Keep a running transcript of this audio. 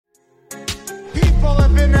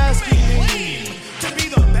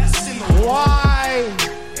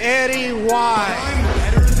why. I'm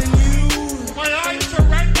better than you. My eyes are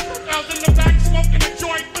red. I was in the back smoking a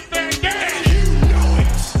joint with Van Damme. You know it.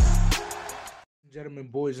 Gentlemen,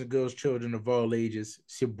 boys and girls, children of all ages,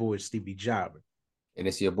 it's your boy Stevie Jobber. And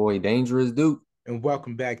it's your boy Dangerous Duke. And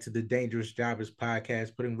welcome back to the Dangerous Jobbers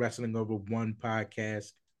podcast, putting wrestling over one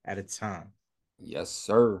podcast at a time. Yes,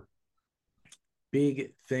 sir.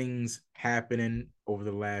 Big things happening over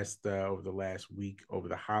the last week, over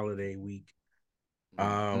the holiday week.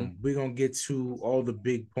 We're gonna get to all the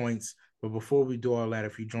big points, but before we do all that,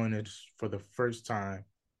 if you join us for the first time,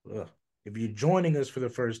 if you're joining us for the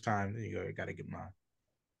first time, there you go. You gotta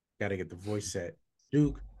get the voice set.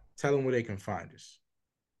 Duke, tell them where they can find us.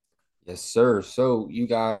 Yes, sir. So you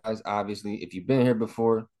guys, obviously, if you've been here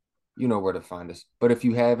before, you know where to find us. But if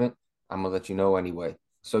you haven't, I'm gonna let you know anyway.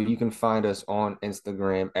 So you can find us on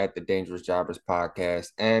Instagram at the Dangerous Jobbers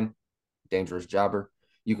Podcast and Dangerous Jobber.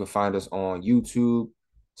 You can find us on YouTube,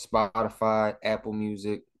 Spotify, Apple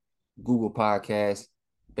Music, Google Podcasts,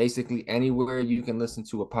 basically anywhere you can listen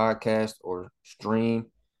to a podcast or stream.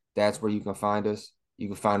 That's where you can find us. You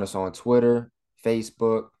can find us on Twitter,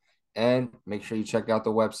 Facebook, and make sure you check out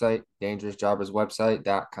the website,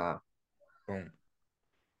 dangerousjobberswebsite.com. Boom.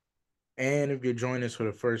 And if you're joining us for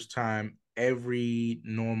the first time, every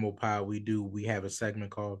normal pod we have a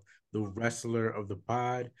segment called The Wrestler of the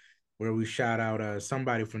Pod, where we shout out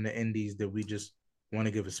somebody from the indies that we just want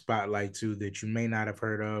to give a spotlight to that you may not have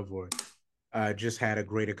heard of or just had a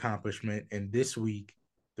great accomplishment. And this week,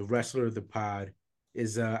 the Wrestler of the Pod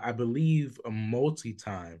is, I believe, a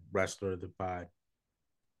multi-time Wrestler of the Pod,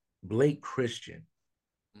 Blake Christian.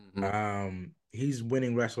 He's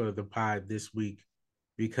winning Wrestler of the Pod this week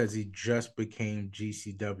because he just became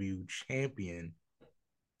GCW champion,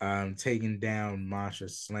 taking down Masha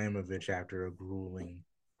Slamovich after a grueling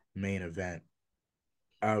main event.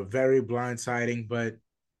 Very blindsiding, but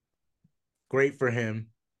great for him.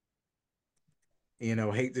 You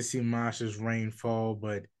know, hate to see Masha's reign fall,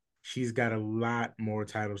 but she's got a lot more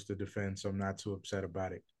titles to defend, so I'm not too upset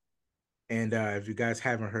about it. And if you guys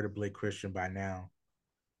haven't heard of Blake Christian by now,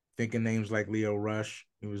 thinking names like Leo Rush,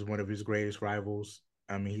 he was one of his greatest rivals.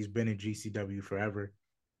 I mean, he's been in GCW forever.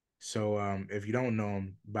 So if you don't know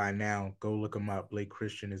him by now, go look him up. Blake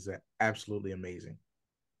Christian is absolutely amazing.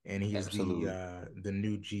 And he's the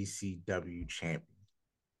new GCW champion.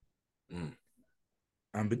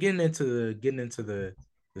 But getting into the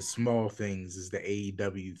small things is the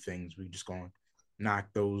AEW things. We're just gonna knock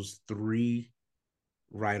those three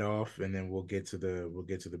right off, and then we'll get to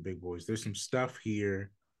the big boys. There's some stuff here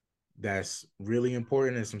that's really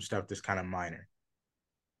important and some stuff that's kind of minor.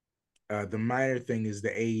 The minor thing is the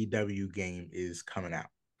AEW game is coming out.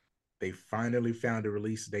 They finally found a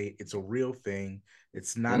release date. It's a real thing.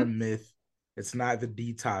 It's not a myth. It's not the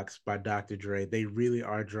Detox by Dr. Dre. They really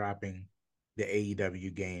are dropping the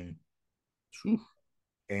AEW game.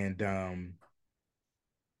 And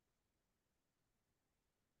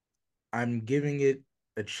I'm giving it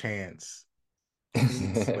a chance.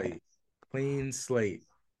 Clean slate.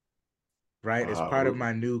 Right? As part of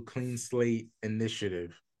my new clean slate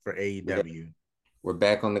initiative for AEW. We're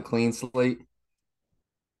back on the clean slate.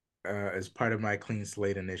 As part of my clean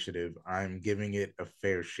slate initiative, I'm giving it a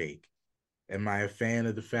fair shake. Am I a fan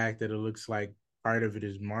of the fact that it looks like part of it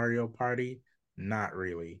is Mario Party? Not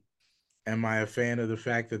really. Am I a fan of the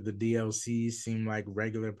fact that the DLCs seem like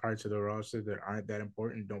regular parts of the roster that aren't that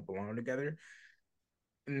important, don't belong together?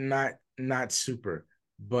 Not super.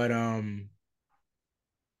 But I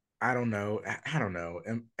don't know.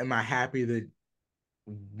 Am I happy that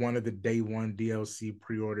one of the day one DLC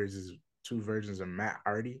pre-orders is two versions of Matt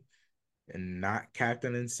Hardy and not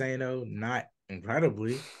Captain Insano? Not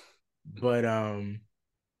incredibly, but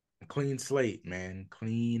clean slate, man.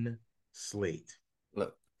 Clean slate.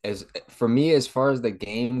 Look, as for me, as far as the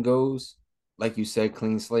game goes, like you said,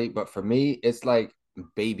 clean slate. But for me, it's like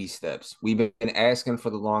baby steps. We've been asking for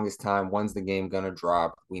the longest time, when's the game gonna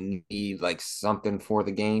drop? We need like something for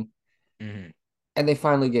the game. And they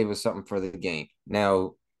finally gave us something for the game.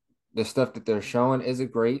 Now, the stuff that they're showing, is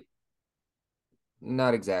it great?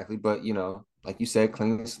 Not exactly, but you know, like you said,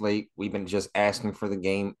 clean slate. We've been just asking for the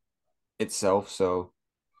game itself, so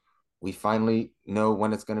we finally know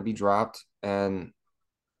when it's going to be dropped, and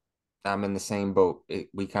I'm in the same boat.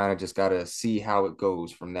 We kind of just got to see how it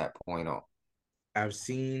goes from that point on. I've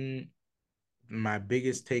seen my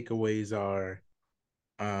biggest takeaways are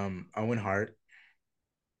Owen Hart.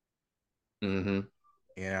 You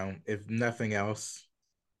know, if nothing else,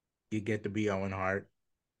 you get to be Owen Hart.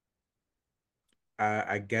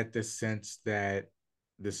 I get the sense that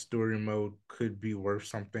the story mode could be worth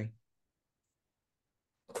something.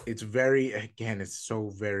 it's very, again, it's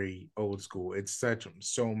so very old school. It's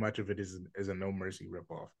so much of it is a No Mercy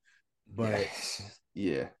ripoff. But Yes.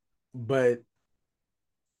 Yeah. but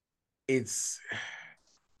it's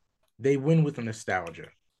they win with nostalgia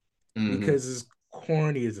Hmm. because as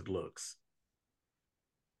corny as it looks,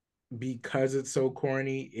 because it's so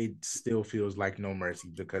corny, it still feels like No Mercy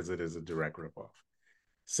because it is a direct ripoff.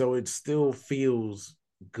 So it still feels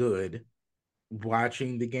good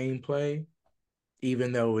watching the gameplay,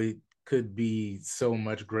 even though it could be so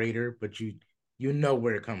much greater, but you know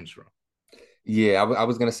where it comes from. Yeah, I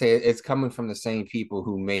was gonna say it's coming from the same people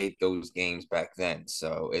who made those games back then,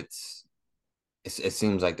 so it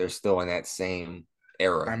seems like they're still in that same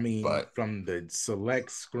I era. mean, But from the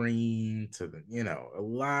select screen to the, a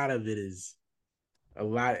lot of it is a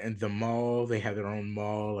lot in the mall. They have their own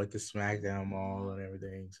mall, like the SmackDown mall and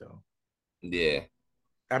everything. So, yeah,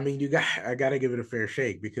 I mean, I gotta give it a fair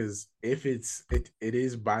shake because if it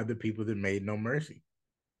is by the people that made No Mercy.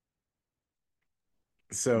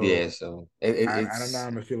 yeah. So So I don't know how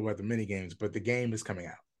I'm gonna feel about the mini games, but the game is coming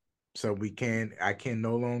out. So I can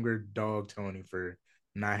no longer dog Tony for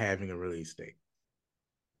not having a release date.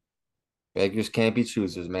 beggars can't be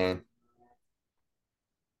choosers, man.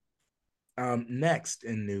 Next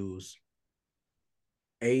in news,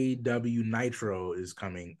 AEW Nitro is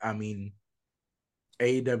coming. I mean,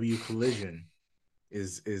 AEW Collision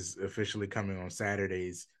is officially coming on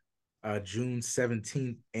Saturdays, June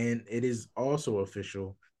 17th, and it is also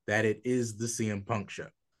official that it is the CM Punk show.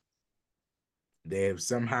 They have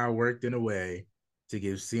somehow worked in a way to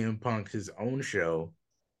give CM Punk his own show,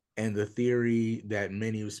 and the theory that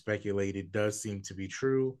many have speculated does seem to be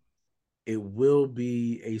true. It will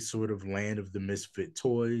be a sort of land of the misfit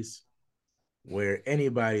toys where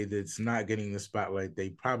anybody that's not getting the spotlight they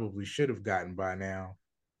probably should have gotten by now,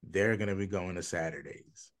 they're going to be going to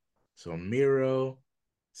Saturdays. So Miro,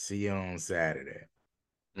 see you on Saturday.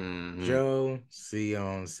 Hmm. Joe, see you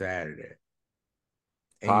on Saturday.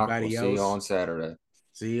 Pac, we'll Anybody see you on else, Saturday.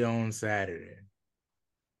 see you on Saturday.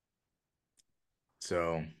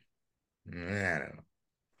 So, I don't know.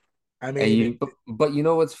 I And mean, but you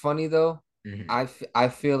know what's funny though? mhm. I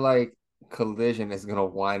feel like Collision is gonna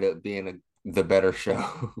wind up being the better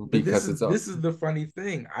show But because it's a this is the funny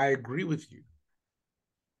thing. I agree with you.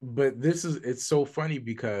 But it's so funny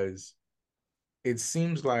because it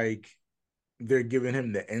seems like they're giving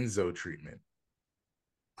him the Enzo treatment.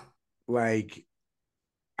 Like,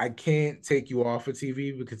 I can't take you off of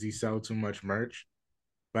TV because you sell too much merch,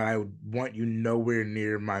 but I want you nowhere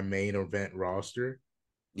near my main event roster.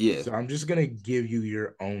 yeah. So I'm just gonna give you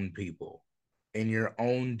your own people in your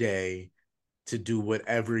own day to do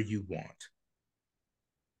whatever you want.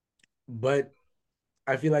 But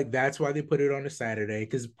I feel like that's why they put it on a Saturday.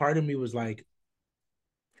 Because part of me was like,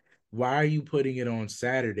 why are you putting it on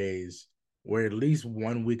Saturdays where at least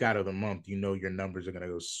 1 week out of the month you know your numbers are gonna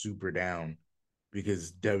go super down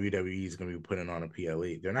because WWE is gonna be putting on a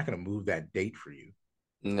PLE. They're not gonna move that date for you.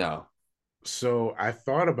 No. So I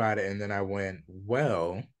thought about it and then I went,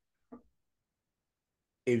 well,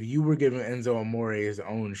 if you were giving Enzo Amore his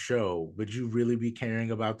own show, would you really be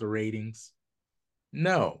caring about the ratings?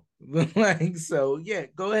 No. Like, so yeah,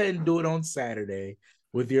 go ahead and do it on Saturday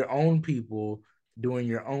with your own people doing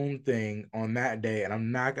your own thing on that day. And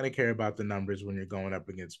I'm not going to care about the numbers when you're going up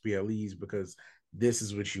against PLEs because this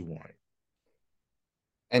is what you wanted.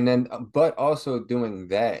 And then but also doing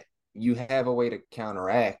that, you have a way to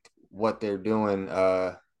counteract what they're doing,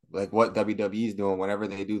 like what WWE is doing whenever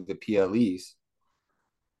they do the PLEs.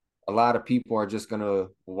 A lot of people are just gonna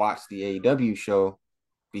watch the AEW show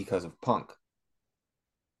because of Punk.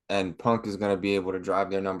 And Punk is gonna be able to drive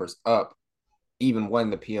their numbers up even when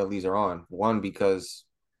the PLEs are on. One, because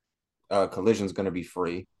Collision's gonna be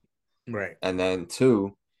free. Right. And then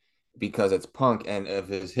two, because it's Punk and of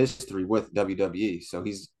his history with WWE. So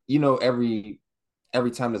he's, every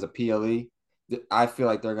time there's a PLE, I feel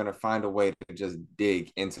like they're gonna find a way to just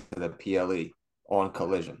dig into the PLE on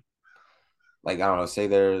Collision. Like I don't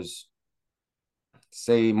know,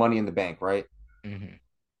 say Money in the Bank, right? Mm-hmm.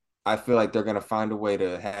 I feel like they're gonna find a way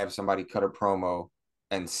to have somebody cut a promo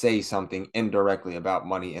and say something indirectly about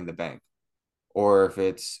Money in the Bank. Or if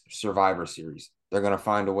it's Survivor Series, they're gonna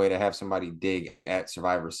find a way to have somebody dig at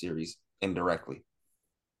Survivor Series indirectly.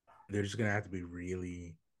 They're just going to have to be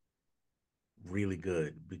really, really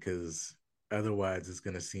good because otherwise it's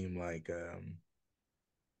going to seem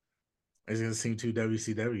too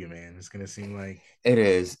WCW, man. It's going to seem like, It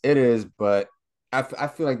is, but I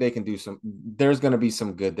feel like they can do some. There's gonna be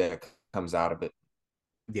some good that comes out of it.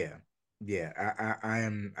 yeah, yeah.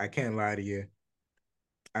 I can't lie to you.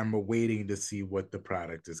 I'm awaiting to see what the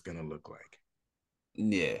product is going to look like.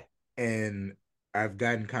 Yeah. And I've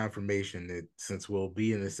gotten confirmation that since we'll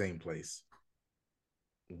be in the same place,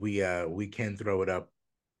 we can throw it up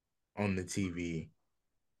on the TV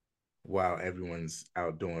while everyone's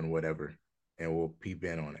out doing whatever, and we'll peep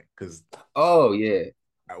in on it because Oh yeah.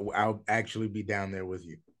 I'll actually be down there with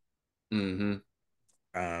you.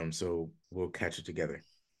 Mm-hmm. So we'll catch it together.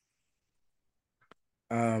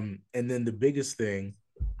 And then the biggest thing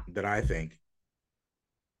that I think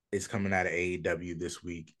is coming out of AEW this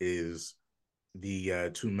week is the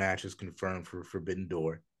two matches confirmed for Forbidden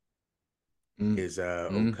Door is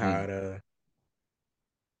Mm-hmm. Okada,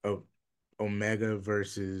 o- Omega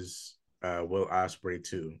versus Will Ospreay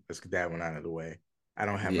too. Let's get that one out of the way. I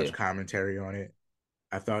don't have much Yeah. commentary on it.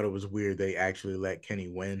 I thought it was weird they actually let Kenny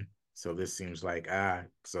win. So this seems like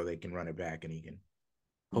so they can run it back and he can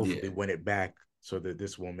hopefully Yeah. win it back so that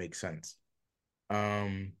this will make sense.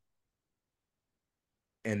 Um,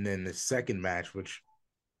 and then the second match, which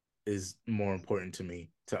is more important to me,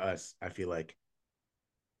 to us, I feel like,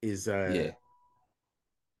 is Yeah.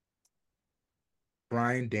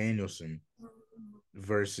 Bryan Danielson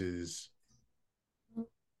versus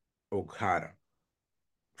Okada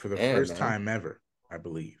for the Yeah, first man. time ever, I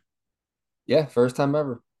believe. Yeah, first time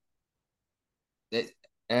ever. It,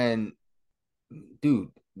 and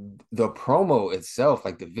dude, the promo itself,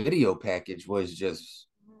 like the video package, was just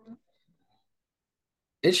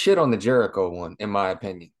it shit on the Jericho one, in my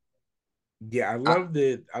opinion. Yeah, I,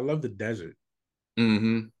 I love the desert.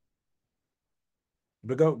 mm-hmm.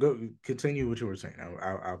 But go continue what you were saying. I'll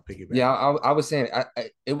Yeah, piggyback off. I was saying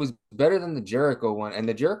it was better than the Jericho one, and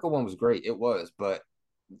the Jericho one was great. It was, but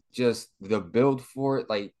just the build for it,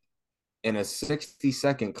 like in a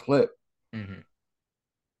 60-second clip, Mm-hmm.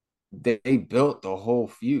 they built the whole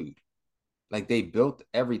feud. Like they built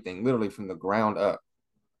everything literally from the ground up.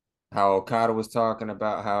 How Okada was talking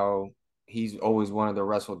about how he's always wanted to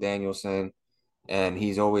wrestle Danielson, and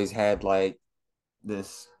he's always had like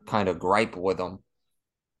this kind of gripe with him,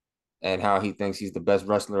 and how he thinks he's the best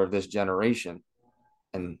wrestler of this generation.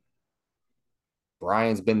 And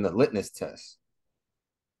Brian's been the litmus test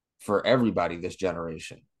for everybody this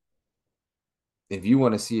generation. If you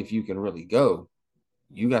want to see if you can really go,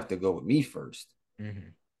 you have to go with me first.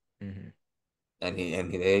 Mm-hmm. Mm-hmm.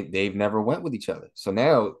 And they've never went with each other. So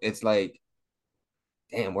now it's like,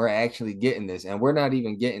 damn, we're actually getting this, and we're not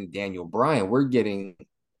even getting Daniel Bryan. We're getting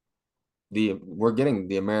the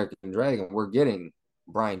American Dragon. We're getting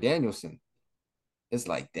Bryan Danielson. It's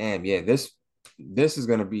like, damn, yeah, this is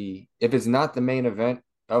gonna be, if it's not the main event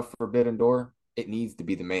of Forbidden Door, it needs to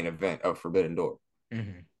be the main event of Forbidden Door.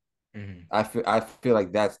 Mm-hmm. Mm-hmm. I feel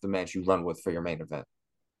like that's the match you run with for your main event.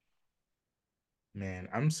 Man,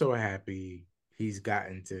 I'm so happy he's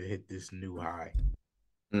gotten to hit this new high.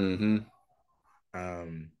 Mm-hmm.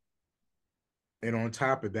 Um, and on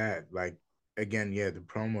top of that, like again, yeah, the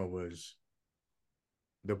promo was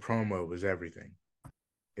everything.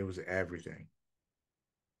 It was everything.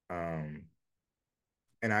 Um,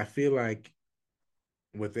 and I feel like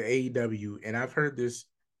with the AEW, and I've heard this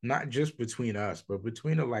not just between us, but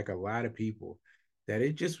between like a lot of people, that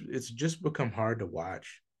it's just become hard to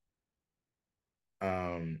watch.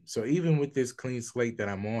 So even with this clean slate that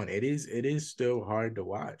I'm on, it is still hard to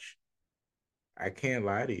watch. I can't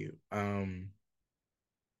lie to you.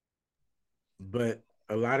 But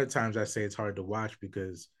a lot of times I say it's hard to watch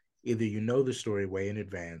because either you know the story way in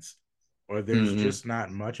advance, or there's Mm-hmm. just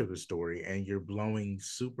not much of a story, and you're blowing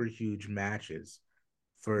super huge matches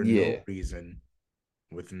for no Yeah. reason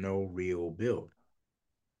with no real build.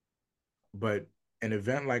 But an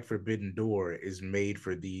event like Forbidden Door is made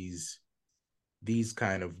for these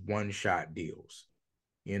kind of one shot deals.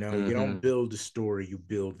 You know, you don't Mm-hmm. build the story, you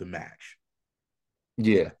build the match. And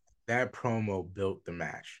Yeah. that promo built the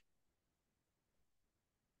match.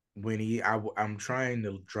 When I'm trying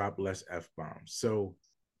to drop less f bombs. So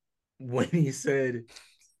when he said,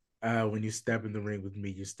 "When you step in the ring with me,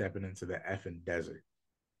 you're stepping into the effing desert."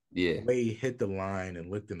 The Yeah. way he hit the line and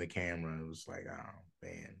looked in the camera, it was like, "Oh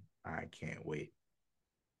man, I can't wait!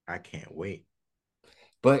 I can't wait."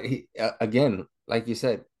 But again, like you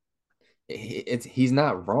said, he's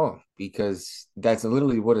not wrong, because that's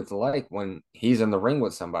literally what it's like when he's in the ring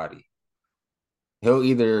with somebody. He'll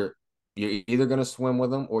either You're either gonna swim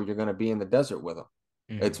with him or you're gonna be in the desert with him.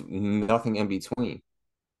 Mm-hmm. It's nothing in between.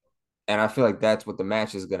 And I feel like that's what the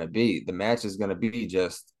match is gonna be. The match is gonna be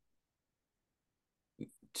just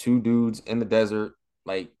two dudes in the desert.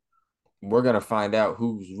 Like, we're gonna find out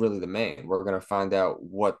who's really the man. We're gonna find out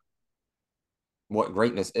what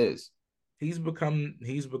greatness is. He's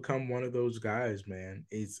become one of those guys, man.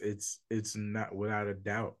 It's not without a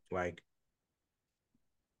doubt. Like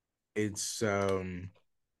it's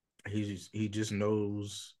he just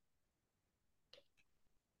knows.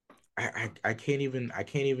 I can't even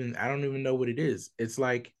I don't even know what it is. It's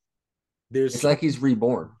like there's It's so like he's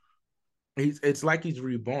reborn. it's like he's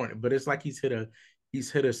reborn, but it's like he's hit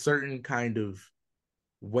a certain kind of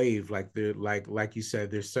wave. Like there like you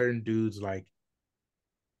said, there's certain dudes like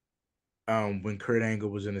when Kurt Angle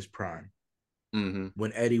was in his prime, Mm-hmm.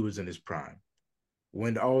 when Eddie was in his prime,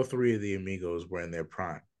 when all three of the Amigos were in their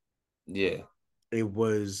prime. Yeah. It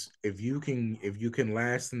was if you can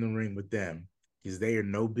last in the ring with them, because they are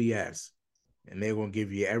no BS and they're gonna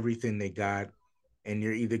give you everything they got, and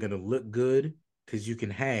you're either gonna look good because you can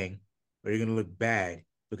hang, or you're gonna look bad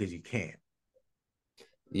because you can't.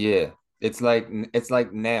 Yeah. It's like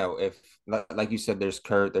now if like you said, there's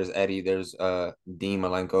Kurt, there's Eddie, there's Dean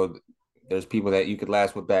Malenko, there's people that you could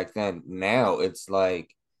last with back then. Now it's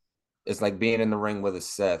like being in the ring with a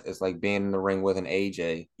Seth. It's like being in the ring with an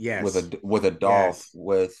AJ, Yes, with a Dolph,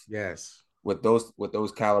 yes, yes. with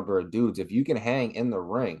those caliber of dudes. If you can hang in the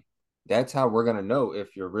ring, that's how we're gonna know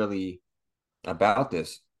if you're really about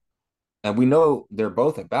this. And we know they're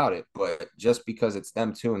both about it, but just because it's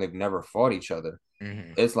them two and they've never fought each other,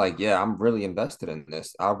 Hmm. it's like, yeah, I'm really invested in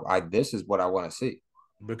this. I this is what I want to see.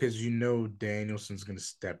 Because you know Danielson's gonna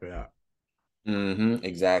step it up.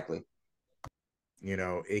 Exactly. You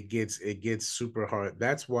know, it gets super hard.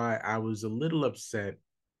 That's why I was a little upset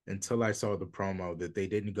until I saw the promo that they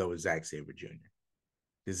didn't go with Zack Sabre Jr.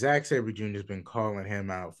 Because Zack Sabre Jr. has been calling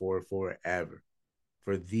him out for forever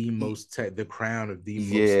for the crown of the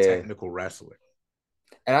most Yeah. technical wrestler.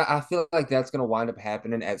 And I feel like that's gonna wind up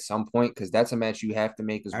happening at some point because that's a match you have to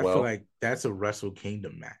make as I feel well. like that's a Wrestle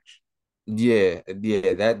Kingdom match. Yeah,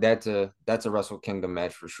 that's a Wrestle Kingdom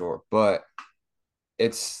match for sure. But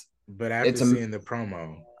it's But after it's a seeing the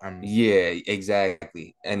promo, I'm yeah,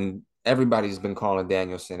 exactly. And everybody's been calling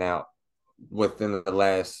Danielson out within the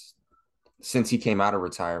last since he came out of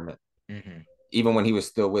retirement. mhm. Even when he was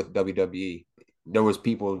still with WWE, there was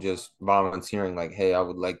people just volunteering like, "Hey, I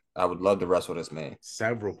would love to wrestle this man."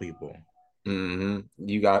 Several people.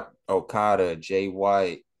 You got Okada, Jay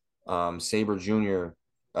White, Saber Jr.,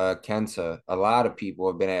 Kenta. A lot of people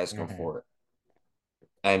have been asking Mhm. for it,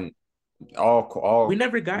 and We all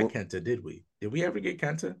never got Kenta, did we? Did we ever get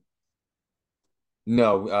Kenta?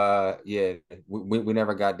 no, yeah, we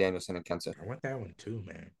never got Danielson and Kenta. I want that one too,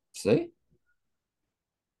 man. See,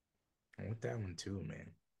 I want that one too,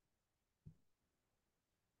 man.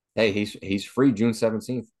 hey, he's free June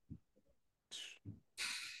 17th.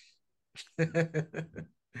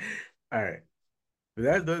 All right.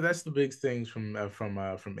 But that's the big things from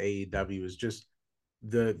AEW is just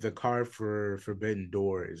the card for Forbidden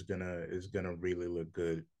Door is gonna really look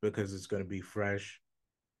good because it's gonna be fresh.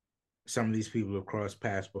 Some of these people have crossed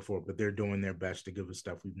paths before, but they're doing their best to give us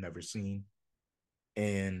stuff we've never seen.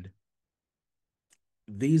 And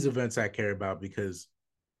these events I care about because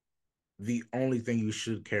the only thing you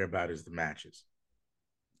should care about is the matches.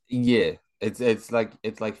 Yeah, it's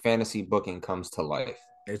like fantasy booking comes to life.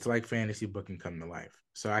 It's like fantasy booking come to life,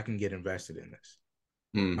 so I can get invested in this.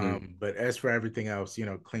 Hmm But as for everything else, you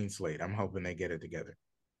know, clean slate. I'm hoping they get it together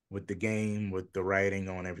with the game, with the writing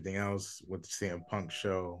on everything else, with the CM Punk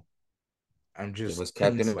show. I'm It just was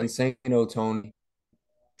Captain Insano, Tony.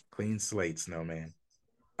 clean slate, Snowman.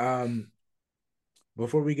 Um,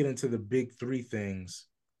 before we get into the big three things,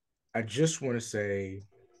 I just want to say,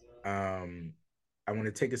 um, I want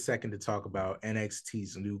to take a second to talk about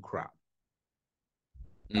NXT's new crop.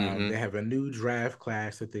 They Hmm have a new draft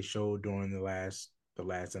class that they showed during the last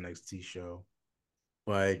NXT show,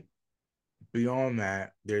 but beyond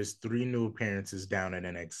that, there's three new appearances down at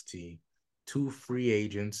NXT, two free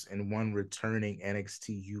agents, and one returning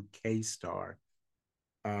NXT UK star.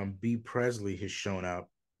 B Presley has shown up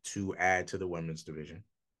to add to the women's division.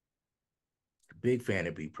 Big fan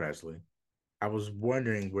of B Presley. I was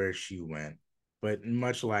wondering where she went, but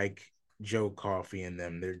much like Joe Coffey and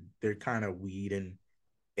them, they're kind of weeding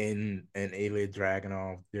in Ilya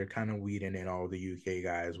Dragunov. They're kind of weeding in all the UK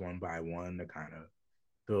guys one by one to kind of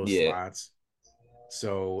fill Yeah. slots.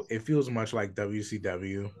 So it feels much like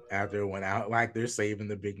WCW after it went out, like they're saving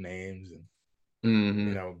the big names and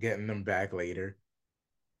you hmm know getting them back later.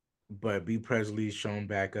 But B Presley's shown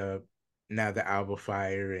back up now. The Alba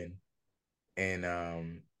Fire and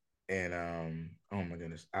oh my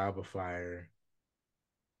goodness, Alba Fire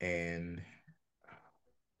and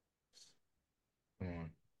come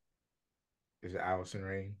on, is it Allison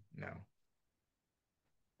Ray? No.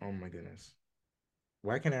 Oh my goodness,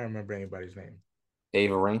 why can't I remember anybody's name?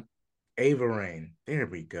 Ava Rain. Ava Rain. There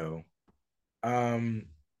we go. Um,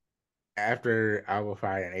 after Alba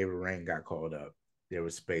Fire and Ava Rain got called up, there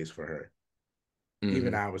was space for her.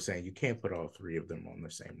 Even Mm-hmm. I was saying you can't put all three of them on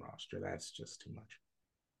the same roster. That's just too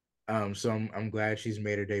much. So I'm glad she's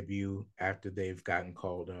made her debut after they've gotten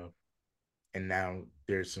called up, and now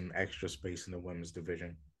there's some extra space in the women's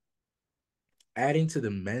division. Adding to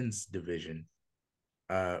the men's division,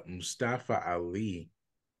 Mustafa Ali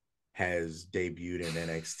has debuted in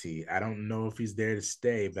NXT. I don't know if he's there to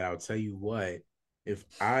stay, but I'll tell you what, if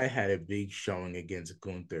I had a big showing against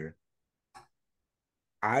Gunther,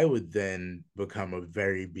 I would then become a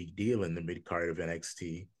very big deal in the mid card of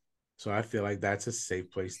NXT. So I feel like that's a safe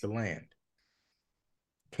place to land.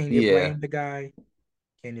 Can you Yeah. blame the guy?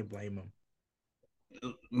 Can you blame him?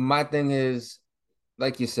 My thing is,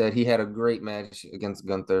 like you said, he had a great match against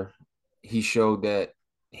Gunther. He showed that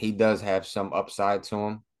he does have some upside to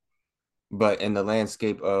him, but in the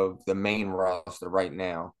landscape of the main roster right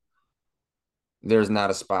now, there's not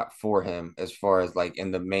a spot for him as far as like in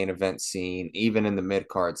the main event scene, even in the mid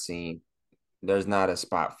card scene. There's not a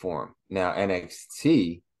spot for him now.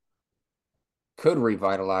 NXT could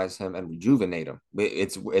revitalize him and rejuvenate him.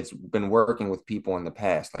 It's been working with people in the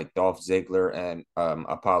past like Dolph Ziggler and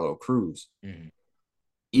Apollo Crews, Mm-hmm.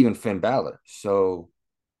 even Finn Balor. So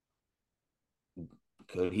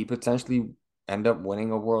could he potentially end up winning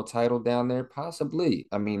a world title down there? Possibly.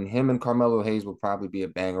 I mean, him and Carmelo Hayes would probably be a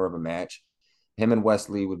banger of a match. Him and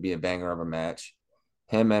Wesley would be a banger of a match.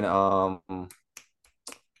 Him and um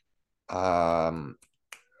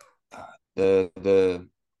the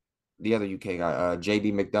other UK guy,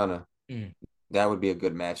 JD McDonough, Mm-hmm. that would be a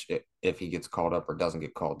good match if he gets called up or doesn't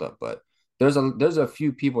get called up. But there's a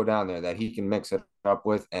few people down there that he can mix it up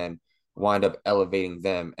with and wind up elevating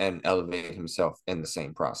them and elevate himself in the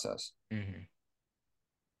same process.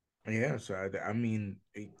 Mm-hmm. Yeah, so I mean,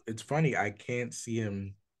 it's funny. I can't see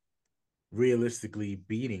him realistically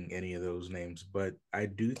beating any of those names, but I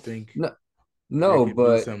do think No, there no, could be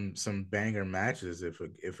but some banger matches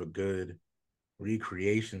if a good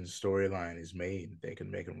recreation storyline is made. They can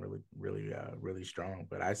make him really strong.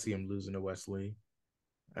 But I see him losing to Wesley.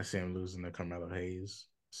 I see him losing to Carmelo Hayes.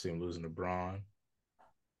 I see him losing to Braun. I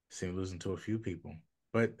see him losing to a few people.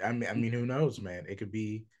 But I mean, who knows, man? It could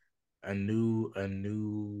be a new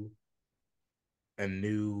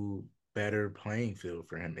better playing field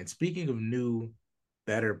for him. And speaking of new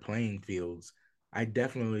better playing fields, I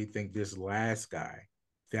definitely think this last guy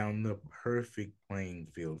found the perfect playing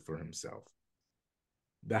field for himself.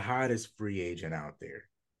 The hottest free agent out there.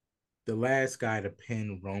 The last guy to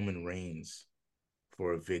pin Roman Reigns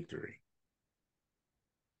for a victory.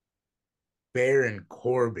 Baron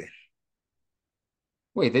Corbin.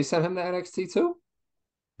 wait, they sent him to NXT too?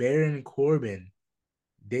 Baron Corbin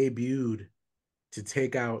debuted to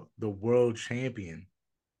take out the world champion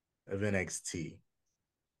of NXT.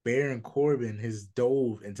 Baron Corbin has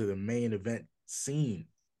dove into the main event scene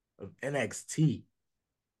of NXT.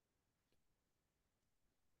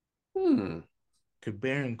 Hmm. Could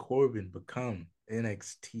Baron Corbin become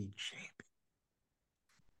NXT champion?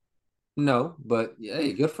 No, but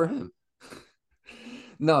hey, good for him.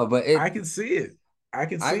 No, but I can see it. I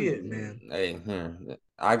can I see it, man. hey,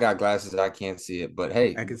 I got glasses. I can't see it, but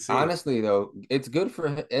hey, I can see it. honestly though, it's good for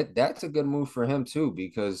him. That's a good move for him too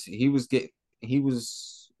because he was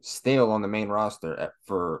stale on the main roster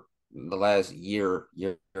for the last year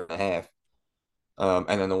and a half. And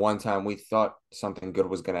then the one time we thought something good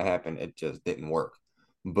was going to happen, it just didn't work.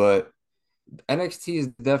 But NXT is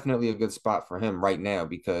definitely a good spot for him right now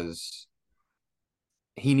because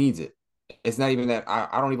he needs it. It's not even that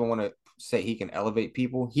I don't even want to say he can elevate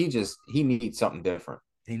people. He needs something different.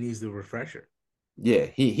 He needs the refresher. Yeah,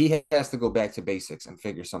 he has to go back to basics and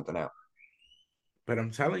figure something out. But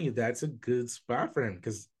I'm telling you, that's a good spot for him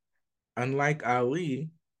because unlike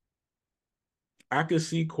Ali, I could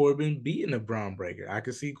see Corbin beating a Braun Breaker. I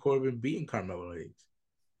could see Corbin beating Carmelo Hayes.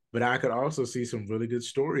 But I could also see some really good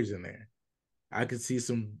stories in there. I could see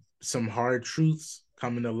some hard truths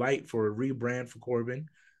coming to light for a rebrand for Corbin.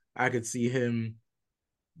 I could see him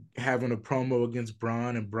having a promo against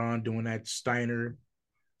Braun and Braun doing that Steiner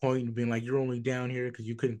point and being like, "You're only down here because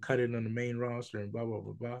you couldn't cut it on the main roster," and blah blah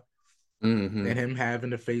blah blah. Mm-hmm. And him having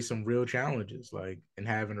to face some real challenges, like and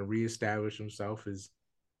having to reestablish himself as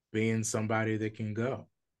being somebody that can go.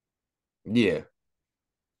 Yeah,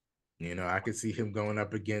 I could see him going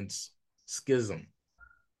up against Schism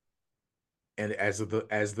and as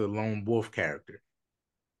the lone wolf character.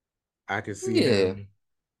 I could see yeah, him.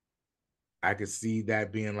 I could see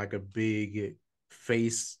that being like a big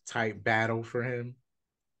face type battle for him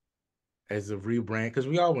as a rebrand because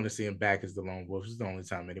we all want to see him back as the lone wolf. This is the only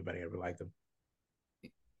time anybody ever liked him.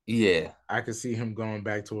 yeah. I could see him going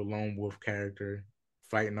back to a lone wolf character,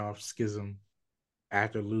 fighting off Schism,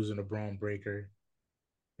 after losing a Braun Breaker,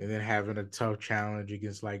 and then having a tough challenge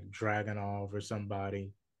against like Dragunov or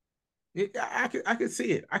somebody. I could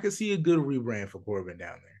see it. I could see a good rebrand for Corbin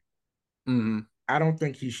down there. Mm-hmm. I don't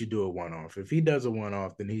think he should do a one off. If he does a one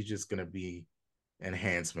off, then he's just gonna be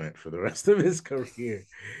enhancement for the rest of his career.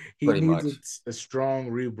 He Pretty needs much. a strong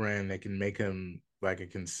rebrand that can make him like a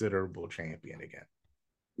considerable champion again,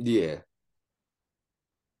 Yeah.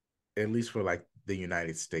 at least for like the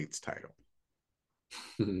United States title,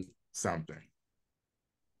 something.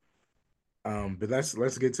 But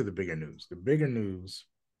let's get to the bigger news. The bigger news,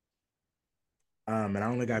 and I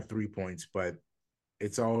only got 3 points, but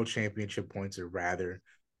it's all championship points, or rather,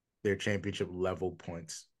 they're championship level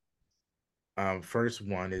points. First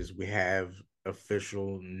one is we have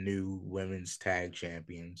official new women's tag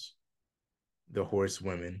champions, the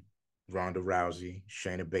Horsewomen, Ronda Rousey,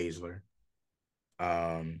 Shayna Baszler.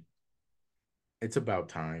 Um, it's about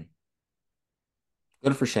time.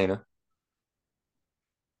 Good for Shayna.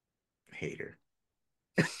 Hater.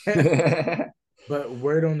 But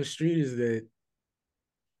word on the street is that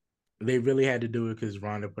they really had to do it because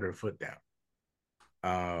Ronda put her foot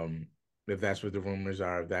down. If that's what the rumors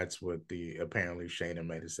are, if that's what the apparently Shayna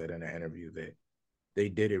might have said in an interview, that they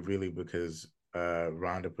did it really because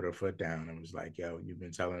Ronda put her foot down and was like, "Yo, you've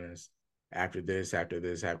been telling us after this, after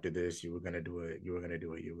this, after this, you were gonna do it, you were gonna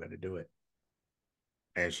do it, you were gonna do it."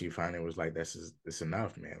 And she finally was like, "That's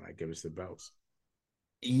enough, man. Like, give us the belts."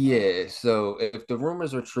 Yeah, so if the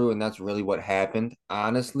rumors are true and that's really what happened,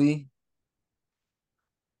 honestly,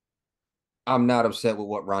 I'm not upset with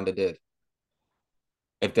what Ronda did.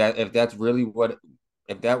 If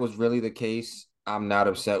that was really the case, I'm not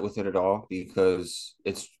upset with it at all because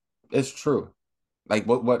it's true. Like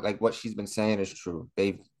what she's been saying is true.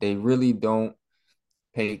 They really don't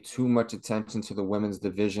pay too much attention to the women's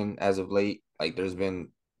division as of late. Like there's been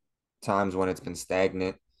times when it's been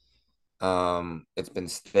stagnant, it's been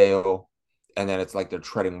stale, and then it's like they're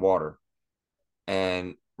treading water.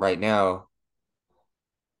 And right now,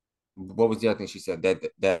 what was the other thing she said?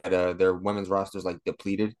 That their women's roster is like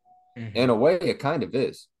depleted. In Mm-hmm. a way, it kind of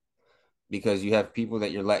is because you have people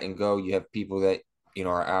that you're letting go. You have people that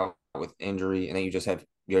are out with injury, and then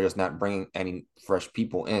you're just not bringing any fresh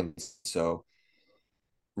people in. So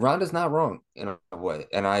Ronda's not wrong in a way,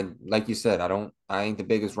 and I like you said, I ain't the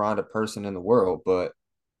biggest Ronda person in the world, but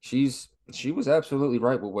she was absolutely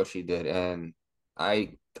right with what she did, and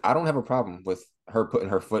I don't have a problem with her putting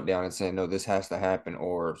her foot down and saying no, this has to happen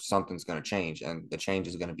or something's going to change, and the change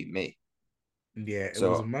is going to be me. Yeah, it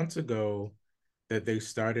was So, months ago that they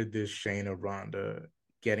started this Shayna Ronda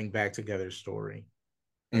getting back together story,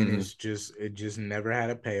 and mhm, it just never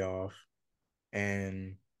had a payoff,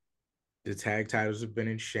 and the tag titles have been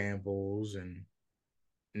in shambles, and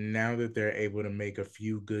now that they're able to make a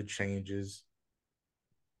few good changes,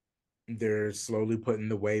 they're slowly putting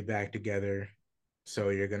the way back together. So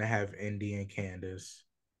you're gonna have Indy and Candice.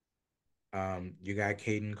 You got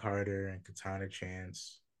Caden Carter and Katana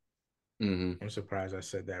Chance. mhm. I'm surprised I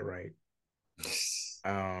said that right.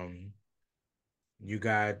 Um, you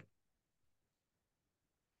got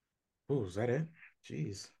oh, is that it?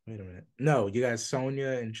 Jeez, wait a minute. No, you got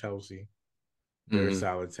Sonya and Chelsea. They're a Mhm.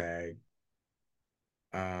 solid tag.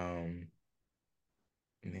 Um,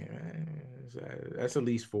 yeah, that's at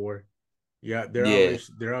least four. Yeah, Yeah,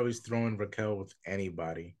 they're always throwing Raquel with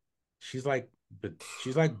anybody. She's like, but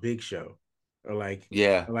she's like Big Show,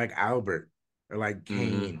 yeah, or like Albert, or like mhm.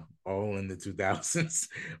 Kane, all in the 2000s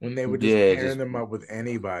when they were just Yeah, pairing just them up with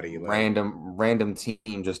anybody, like random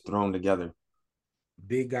team just thrown together.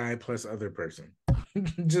 big guy plus other person,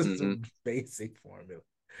 just a Mhm. basic formula.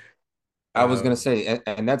 I was gonna Um, say,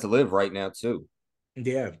 and that's Live right now too,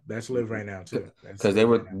 yeah, that's live right now too. That's because live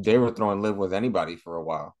right now they too. were throwing Live with anybody for a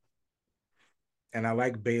while. And I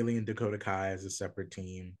like Bailey and Dakota Kai as a separate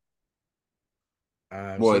team.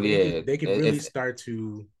 So Well, yeah, they could really it's start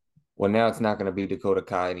to. well now it's not gonna be Dakota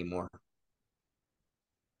Kai anymore.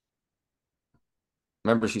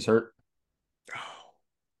 Remember, she's hurt. Oh,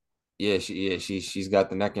 She's got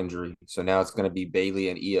the neck injury, so now it's gonna be Bailey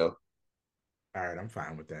and Io. all right, I'm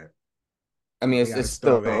fine with that. I mean, They got to it's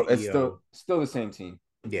stall that EO. still the same team.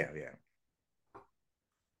 Yeah, yeah.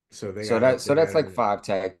 So So they that's like gotta five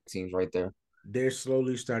tag teams right there. they're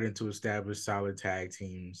slowly starting to establish solid tag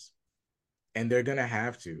teams. And they're gonna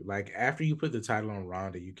have to. Like after you put the title on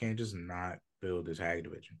Ronda, you can't just not build the tag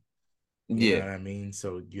division. You know Yeah, what I mean?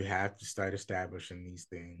 So you have to start establishing these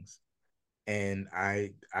things. And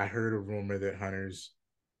I heard a rumor that Hunter's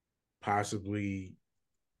possibly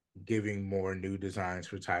giving more new designs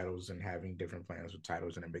for titles and having different plans with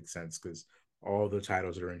titles, and it makes sense because all the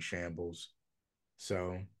titles are in shambles.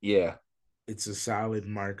 So yeah. it's a solid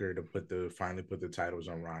marker to finally put the titles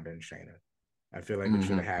on Ronda and Shayna. I feel like it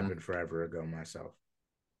should have Mm-hmm. happened forever ago myself.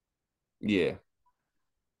 Yeah.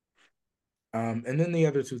 And then the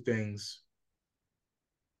other two things,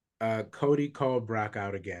 Cody called Brock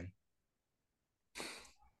out again.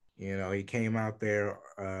 You know, he came out there,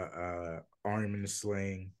 arm in the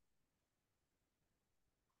sling,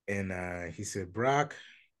 and he said, "Brock,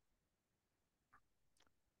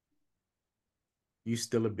 you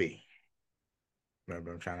still a B."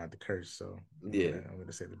 Remember, I'm trying not to curse, so Yeah. I'm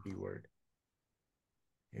gonna say the B word.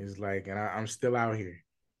 He's like, and I'm still out here.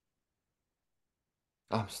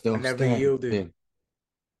 I'm I still never standing. yielded,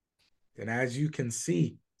 and as you can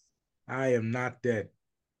see, I am not dead.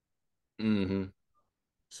 Mm-hmm.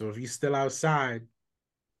 So if you're still outside,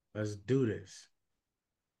 let's do this.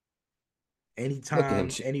 Look at him. Anytime,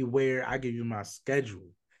 anywhere, I give you my schedule.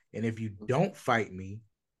 And if you don't fight me,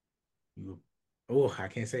 you I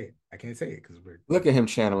can't say it. I can't say it because we're Look at him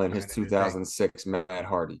channeling his behind in this bank. 2006 Matt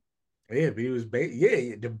Hardy. Yeah, but he was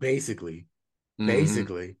basically, Mm-hmm.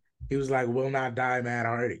 basically, he was like will not die Matt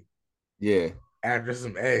Hardy Yeah. after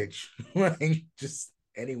some edge. Like just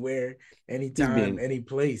anywhere, He's anytime, being any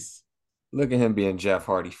place. Look at him being Jeff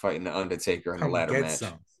Hardy fighting the Undertaker in the Come ladder get match.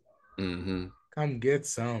 some. Mm-hmm. Come get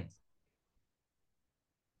some.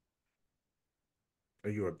 Or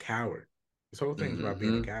you're a coward. This whole thing's about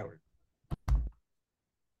being a Mm-hmm. coward.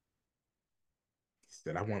 He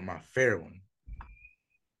said, I want my fair one.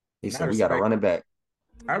 He And I said, "We got to respect run it it. back."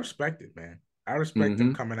 I respect it, man. I respect him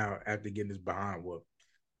Mm-hmm. coming out after getting his behind whooped.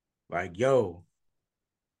 Like, yo,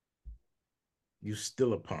 you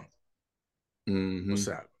still a punk. Mm-hmm. What's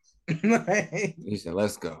up? Like, He said,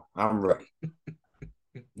 "Let's go. I'm ready.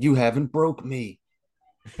 You haven't broke me."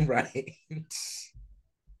 right.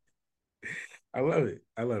 I love it.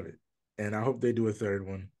 I love it. And I hope they do a third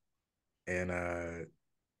one. And I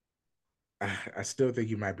still think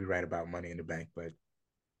you might be right about Money in the Bank, but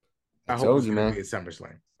I I hope told it's you, gonna be man. at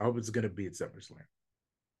SummerSlam. I hope it's gonna be at SummerSlam.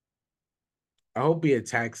 I hope he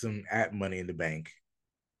attacks him at Money in the Bank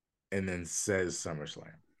and then says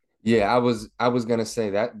SummerSlam. Yeah, I was gonna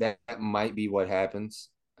say that might be what happens.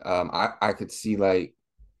 I could see like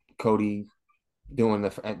Cody doing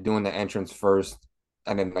the entrance first,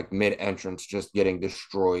 and then like mid entrance just getting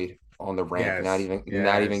destroyed on the ramp, Yes, not even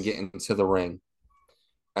yes. getting to the ring,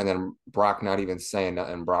 and then Brock not even saying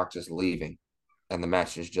nothing, Brock just leaving, and the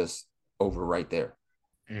match is just over right there,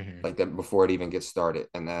 Mm-hmm. like that before it even gets started,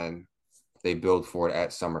 and then they build for it at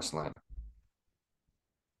SummerSlam.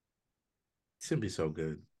 It's gonna be so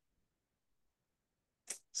good.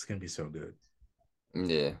 It's gonna be so good.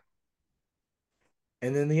 Yeah.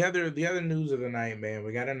 And then the other news of the night, man,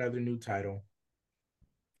 we got another new title.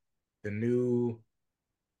 The new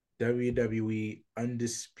WWE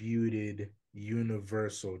Undisputed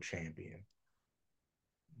Universal Champion.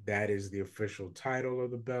 That is the official title of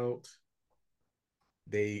the belt.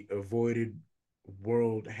 They avoided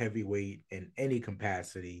world heavyweight in any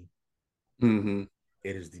capacity. Mm-hmm.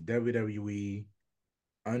 It is the WWE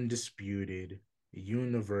Undisputed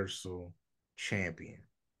Universal Champion.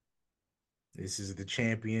 This is the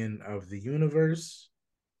champion of the universe.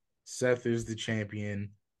 Seth is the champion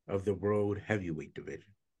of the world heavyweight division.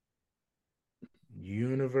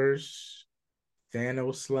 Universe,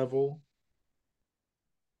 Thanos level,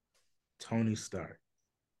 Tony Stark.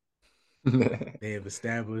 They have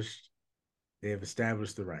established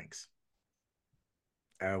the ranks.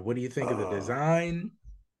 What do you think of the uh, design?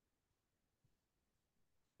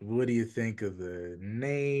 What do you think of the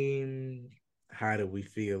name? How do we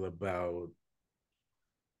feel about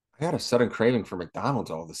I got a sudden craving for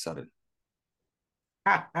McDonald's all of a sudden.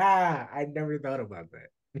 I never thought about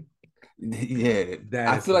that. Yeah, That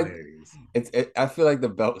I is feel like hilarious. I feel like the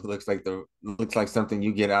belt looks like something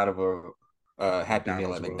you get out of a Happy Meal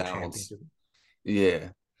McDonald's at World McDonald's. Championship. Yeah,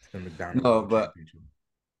 It's the McDonald's no, World but Championship.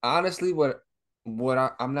 honestly,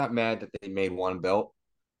 I'm not mad that they made one belt.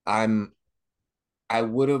 I'm I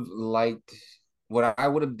would have liked what I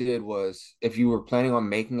would have did was if you were planning on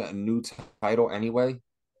making a new title anyway,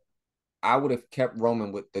 I would have kept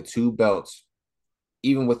Roman with the two belts,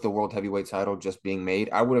 even with the world heavyweight title just being made.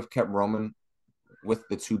 I would have kept Roman with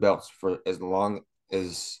the two belts for as long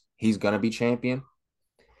as he's gonna be champion,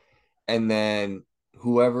 and then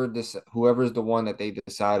whoever's the one that they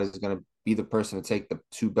decide is gonna be the person to take the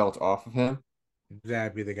two belts off of him,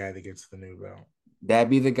 That'd be the guy that gets the new belt. that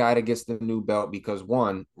be the guy that gets the new belt because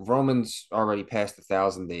one, Roman's already past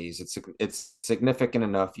 1,000 days. It's significant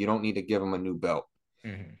enough. You don't need to give him a new belt.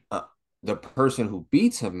 Mm-hmm. Uh, the person who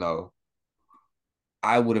beats him though,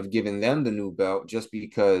 I would have given them the new belt just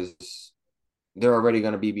because they're already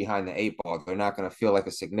going to be behind the eight ball. They're not going to feel like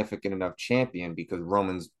a significant enough champion because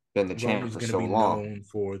Roman's been the champ Roman's for going to so be long. known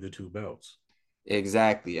for the two belts.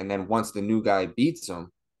 Exactly. And then once the new guy beats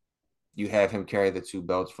him, you have him carry the two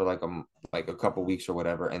belts for like a couple weeks or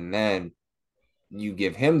whatever, and then you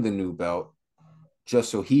give him the new belt just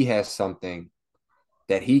so he has something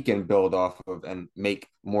that he can build off of and make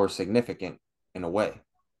more significant in a way.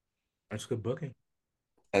 That's good booking.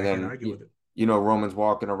 And I can't then argue with it. Roman's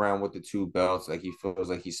walking around with the two belts, like he feels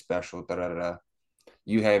like he's special. Da da da.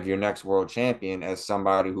 You have your next world champion as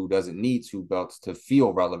somebody who doesn't need two belts to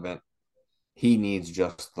feel relevant. He needs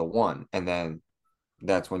just the one, and then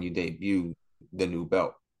that's when you debut the new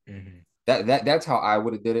belt. Mm-hmm. That's how I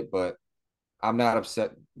would have did it, but I'm not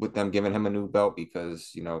upset with them giving him a new belt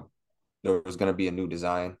because there was going to be a new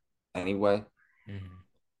design anyway. Mm-hmm.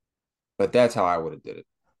 But that's how I would have did it.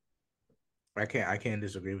 I can't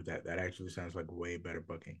disagree with that. That actually sounds like way better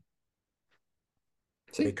booking.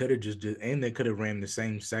 See? They could have and they could have ran the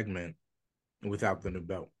same segment without the new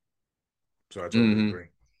belt. So I totally agree.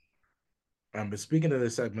 But speaking of the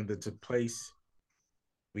segment that took place,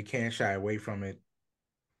 we can't shy away from it.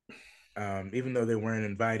 Even though they weren't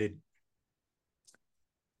invited,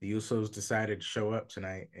 the Usos decided to show up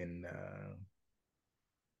tonight, and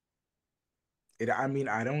I mean,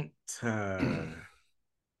 I don't,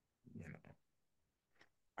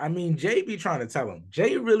 I mean, Jay be trying to tell him.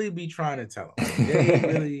 Jay really be trying to tell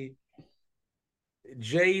him.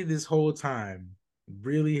 Jay this whole time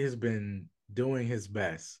really has been doing his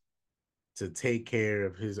best to take care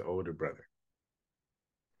of his older brother.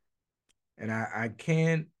 And I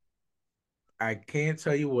can't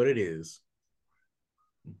tell you what it is,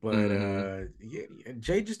 but yeah,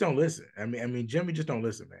 Jay just don't listen. I mean Jimmy just don't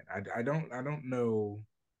listen, man. I don't know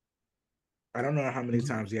how many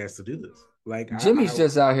times he has to do this. Like Jimmy's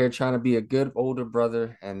just out here trying to be a good older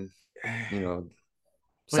brother, and but is he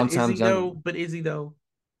sometimes younger. though? But is he though?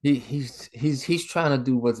 He's trying to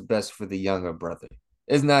do what's best for the younger brother.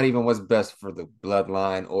 It's not even what's best for the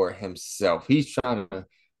bloodline or himself. He's trying to.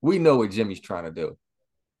 We know what Jimmy's trying to do.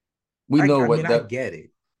 We know I what mean, I get it.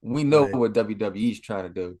 we know what WWE's trying to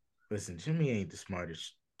do. Listen, Jimmy ain't the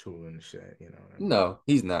smartest tool in the shed, you know what I mean? No,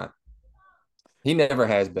 he's not. He never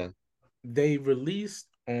has been. They released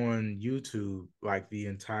on YouTube like the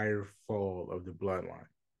entire fall of the bloodline.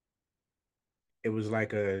 It was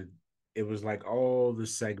like all the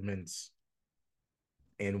segments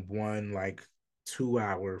in one like 2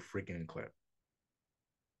 hour freaking clip.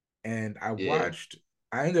 And Yeah.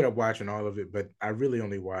 I ended up watching all of it, but I really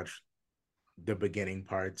only watched the beginning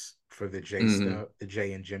parts for the Jay stuff, the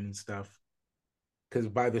Jay and Jimmy stuff. Because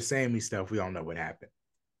by the Sammy stuff, we all know what happened.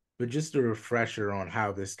 But just a refresher on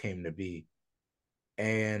how this came to be.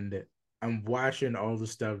 And I'm watching all the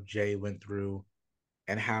stuff Jay went through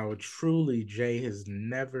and how truly Jay he's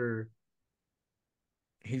never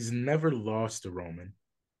lost to Roman.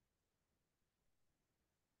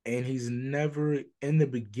 And he's never, in the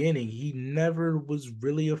beginning, he never was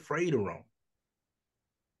really afraid of Roman.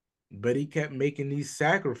 But he kept making these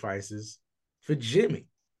sacrifices for Jimmy.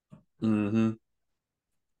 Mm-hmm.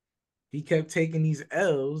 He kept taking these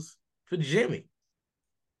L's for Jimmy.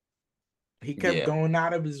 He kept going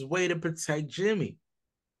out of his way to protect Jimmy.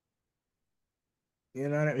 You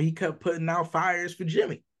know what I mean? He kept putting out fires for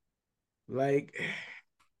Jimmy. Like,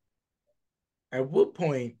 at what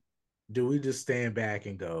point do we just stand back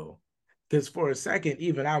and go? Because for a second,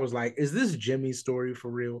 even I was like, is this Jimmy's story for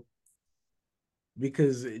real?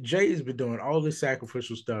 Because Jay's been doing all this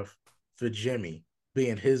sacrificial stuff for Jimmy,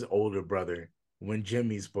 being his older brother, when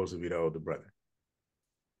Jimmy's supposed to be the older brother.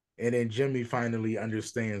 And then Jimmy finally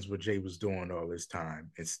understands what Jay was doing all this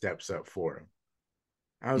time and steps up for him.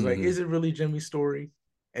 I was like, is it really Jimmy's story?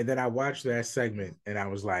 And then I watched that segment and I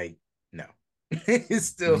was like, no.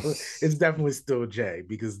 It's definitely still Jay,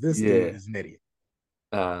 because this dude is an idiot.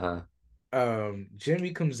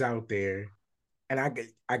 Jimmy comes out there and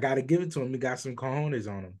I gotta give it to him. He got some cojones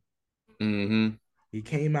on him. Mm-hmm. He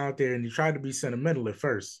came out there and he tried to be sentimental at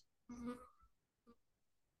first.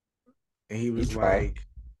 And he was like,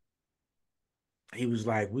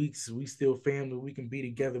 we still family, we can be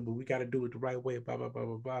together, but we gotta do it the right way, blah, blah, blah,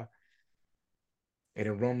 blah, blah. And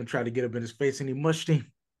then Roman tried to get up in his face and he mushed him.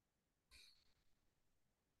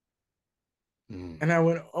 And I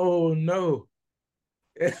went, oh no.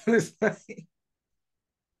 It was like,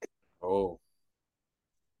 oh.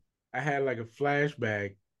 I had like a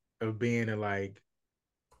flashback of being in like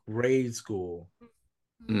grade school,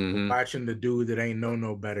 watching the dude that ain't know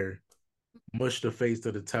no better mush the face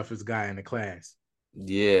of the toughest guy in the class.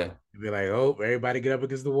 Yeah. You'd be like, oh, everybody get up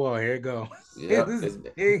against the wall. Here it go. Yeah.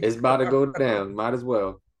 It's about to go down. Might as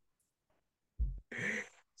well.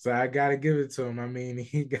 So I gotta give it to him. I mean,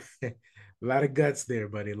 he got a lot of guts there,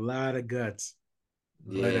 buddy. A lot of guts.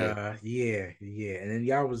 But Yeah. yeah. And then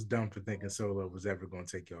y'all was dumb for thinking Solo was ever gonna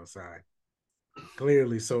take y'all side.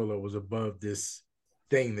 Clearly, Solo was above this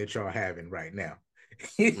thing that y'all having right now.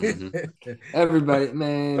 Mm-hmm. Everybody,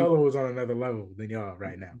 man, Solo was on another level than y'all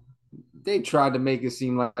right now. they tried to make it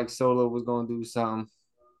seem like Solo was gonna do something.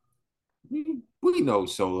 We know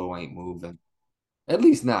Solo ain't moving. At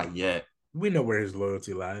least not yet. We know where his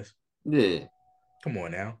loyalty lies. Yeah. Come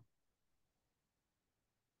on now.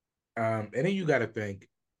 And then you got to think.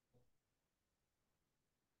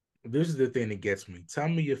 This is the thing that gets me. Tell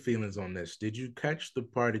me your feelings on this. Did you catch the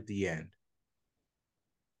part at the end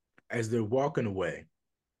as they're walking away,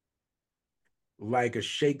 like a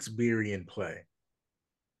Shakespearean play?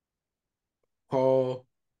 Paul,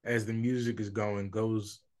 as the music is going,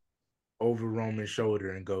 goes over Roman's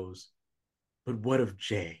shoulder and goes, "But what of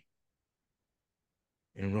Jay?"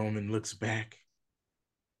 And Roman looks back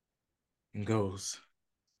and goes,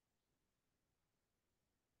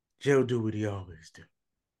 "Jay'll do what he always do.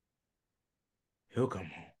 He'll come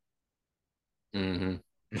home."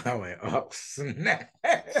 Mm-hmm. I went, "Oh snap!"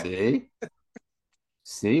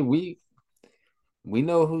 See, we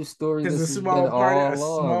know whose story Because this has been all a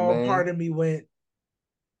along, small part man. of me went,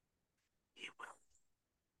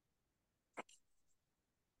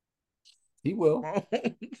 "He He will. will come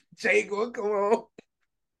home. Jay gonna come home.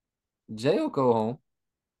 Jay will go home.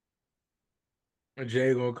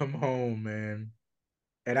 Jay gonna come home, man."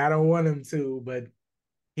 And I don't want him to, but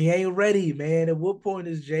he ain't ready, man. At what point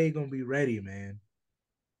is Jay gonna be ready, man?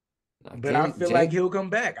 But I Okay, feel like Jay. he'll come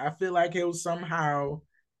back. I feel like he'll somehow,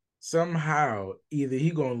 either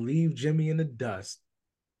he gonna leave Jimmy in the dust,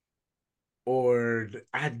 or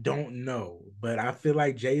I don't know. But I feel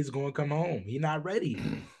like Jay's gonna come home. He's not ready.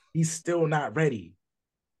 He's still not ready.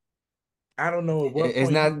 I don't know at what It's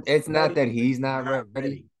point he not. was It's not ready, that but he's he's not not ready.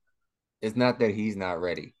 ready. It's not that he's not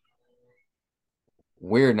ready.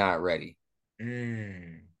 We're not ready.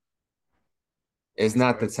 Mm, It's it's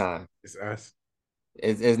not the us. time. It's us.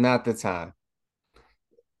 It's not the time.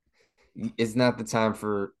 It's not the time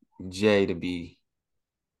for Jay to be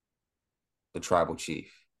the tribal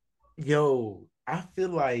chief. Yo, I feel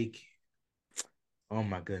like, oh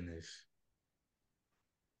my goodness.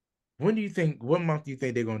 When do you think? What month do you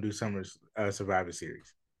think they're gonna do Summer Survivor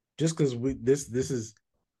Series? Just because this is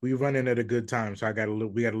we running at a good time, so we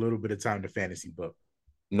got a little bit of time to fantasy book.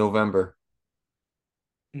 November.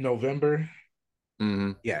 November,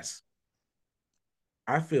 Mm-hmm. yes.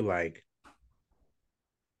 I feel like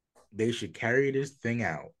they should carry this thing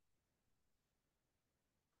out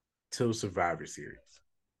till Survivor Series.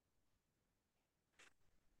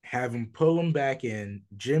 Have them pull them back in.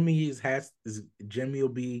 Jimmy will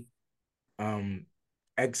be um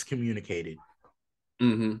excommunicated,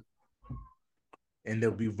 Mm-hmm. and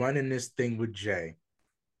they'll be running this thing with Jay.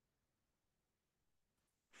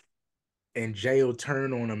 And Jay will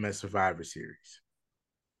turn on him at Survivor Series.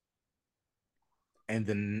 And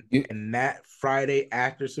then You, and that Friday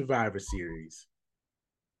after Survivor Series,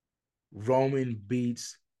 Roman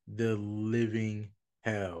beats the living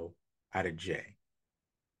hell out of Jay.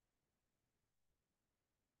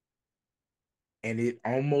 And it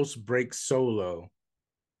almost breaks Solo,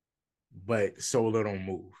 but Solo don't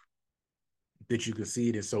move. That you can see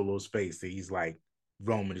it in Solo's face that he's like,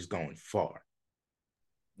 Roman is going far.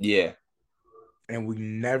 yeah. And we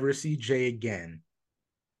never see Jay again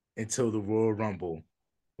until the Royal Rumble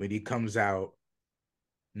when he comes out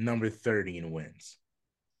number 30 and wins.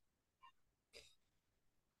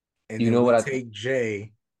 And You then know we what take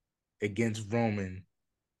Jay against Roman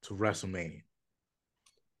to WrestleMania.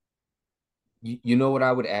 you know what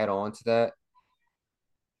I would add on to that?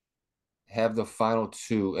 Have the final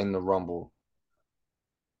two in the Rumble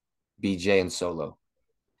be Jay and Solo.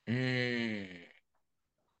 Mm,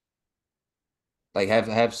 Like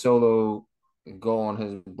have Solo go on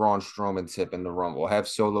his Braun Strowman tip in the Rumble. Have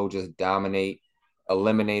Solo just dominate,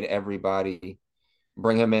 eliminate everybody.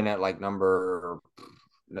 Bring him in at like number,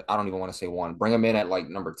 I don't even want to say one. Bring him in at like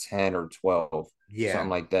number 10 or 12, yeah, something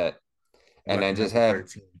like that. And lucky then just number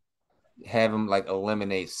 13. have him like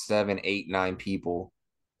eliminate 7, 8, 9 people.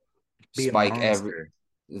 Be a Spike every monster.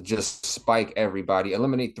 just spike everybody.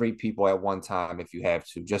 Eliminate 3 people at one time if you have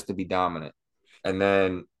to, just to be dominant. And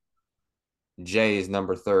then Jay is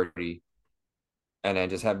number 30, and then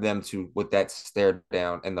just have them two with that stare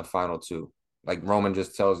down in the final two. Like Roman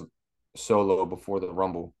just tells Solo before the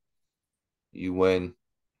Rumble, you win,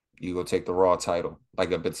 you go take the Raw title,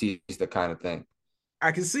 like a Batista kind of thing.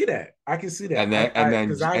 I can see that. I can see that. And then and then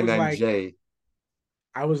Because and then Jay,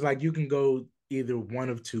 I was like, you can go either one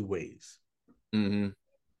of two ways. mm-hmm,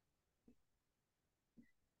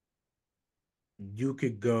 you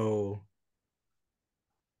could go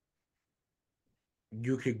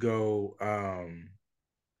you could go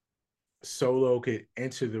Solo could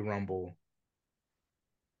enter the Rumble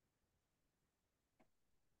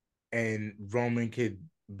and Roman could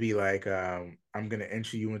be like, I'm gonna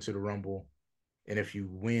enter you into the Rumble, and if you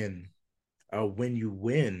win, when you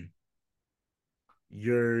win,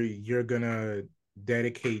 you're gonna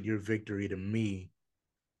dedicate your victory to me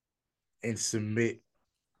and submit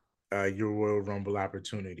your Royal Rumble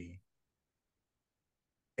opportunity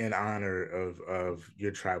in honor of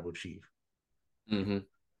your tribal chief. Mm-hmm.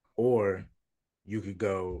 Or you could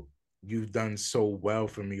go, you've done so well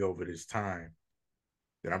for me over this time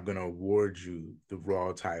that I'm gonna award you the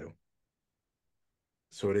Raw title.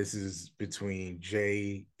 So this is between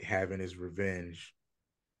Jay having his revenge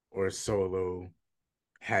or Solo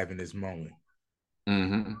having his moment.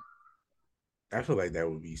 Mm-hmm. I feel like that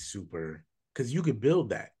would be super because you could build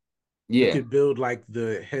that. You Yeah. could build like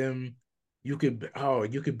the him. You could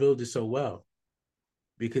build it so well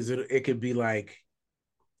because it could be like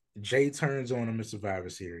Jay turns on him in Survivor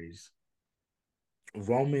Series.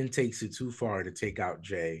 Roman takes it too far to take out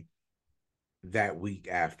Jay that week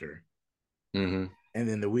after, Mm-hmm. and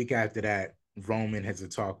then the week after that, Roman has a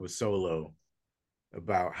talk with Solo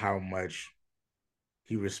about how much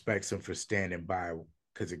he respects him for standing by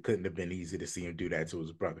because it couldn't have been easy to see him do that to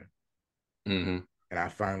his brother. Mm-hmm. And I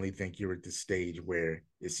finally think you're at the stage where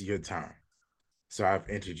it's your time. So I've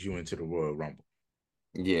entered you into the Royal Rumble.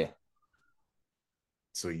 Yeah.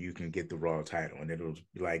 So you can get the Raw title. And it'll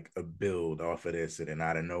be like a build off of this. And then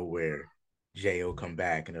out of nowhere, Jay will come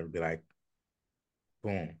back and it'll be like,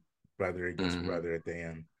 boom, brother against Mm-hmm. brother at the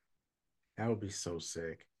end. That would be so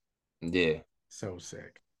sick. Yeah. So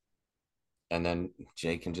sick. And then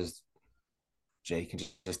Jay can just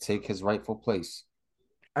take his rightful place.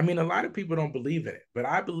 I mean, a lot of people don't believe in it, but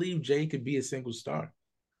I believe Jay could be a single star.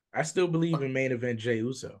 I still believe in main event Jay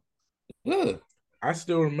Uso. Yeah. I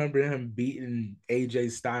still remember him beating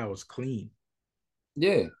AJ Styles clean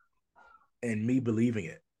Yeah. and me believing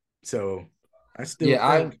it. So I still Yeah.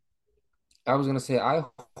 I think, I was gonna say I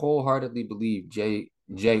wholeheartedly believe Jay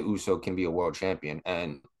Uso can be a world champion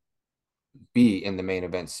and be in the main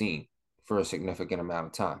event scene for a significant amount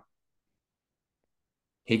of time.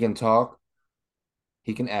 He can talk,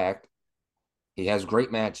 he can act, he has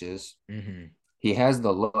great matches, mm-hmm, he has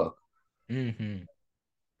the look. mm-hmm.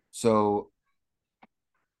 So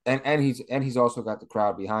and he's also got the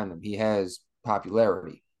crowd behind him. He has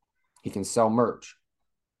popularity. He can sell merch.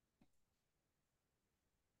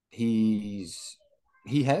 He's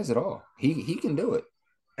he has it all. He can do it.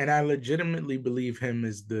 And I legitimately believe him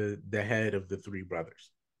as the head of the three brothers.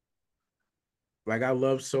 Like I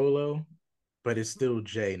love Solo, but it's still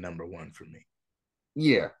Jay number one for me.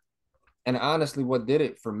 Yeah. And honestly, what did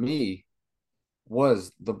it for me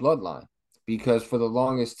was the bloodline. Because for the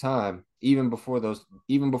longest time, even before the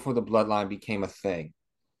bloodline became a thing,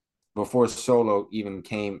 before Solo even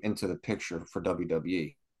came into the picture for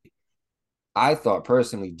WWE, I thought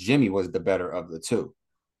personally Jimmy was the better of the two.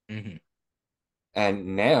 Mm-hmm.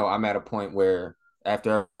 And now I'm at a point where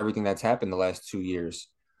after everything that's happened the last 2 years,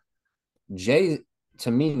 Jay,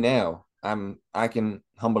 to me now, I can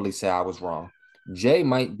humbly say I was wrong. Jay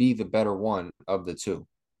might be the better one of the two.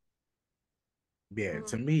 Yeah,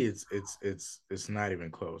 to me, it's not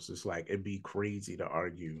even close. It's like it'd be crazy to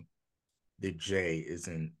argue that Jay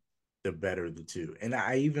isn't the better of the two, and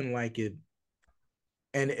I even like it.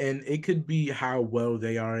 And it could be how well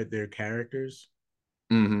they are at their characters.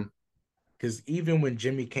 Mm-hmm. Because even when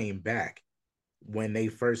Jimmy came back, when they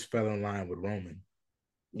first fell in line with Roman,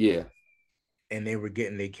 Yeah. and they were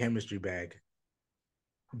getting their chemistry back,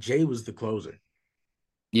 Jay was the closer.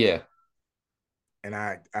 Yeah. And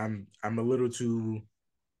I'm a little too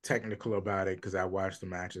technical about it because I watch the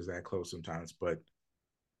matches that close sometimes, but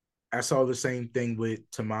I saw the same thing with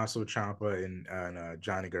Tommaso Ciampa and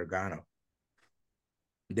Johnny Gargano.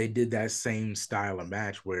 They did that same style of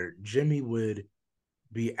match where Jimmy would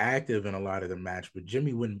be active in a lot of the match, but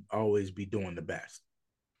Jimmy wouldn't always be doing the best.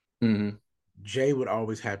 Mm-hmm. Jay would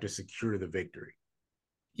always have to secure the victory.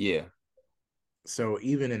 Yeah. So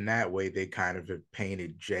even in that way, they kind of have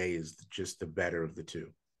painted Jay as just the better of the two.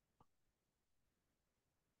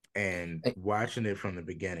 And Hey, watching it from the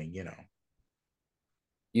beginning, you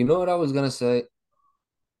know what I was gonna say?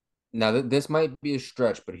 Now this might be a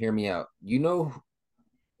stretch, but hear me out.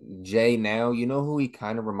 Jay now, you know who he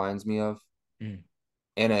kind of reminds me of mm,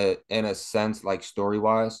 in a sense, like story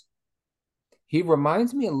wise? He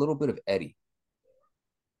reminds me a little bit of Eddie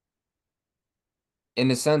in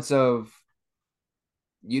the sense of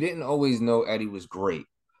you didn't always know Eddie was great.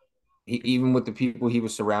 even with the people he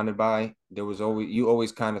was surrounded by, there was always you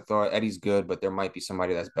always kind of thought Eddie's good, but there might be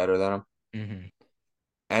somebody that's better than him. Mm-hmm.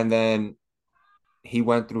 And then he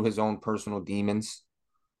went through his own personal demons.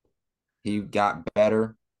 He got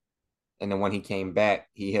better. And then when he came back,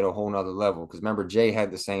 he hit a whole nother level. Because remember, Jay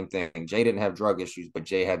had the same thing. Jay didn't have drug issues, but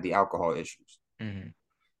Jay had the alcohol issues. Mm-hmm.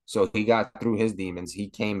 So he got through his demons. He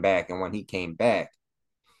came back. And when he came back,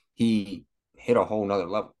 he hit a whole nother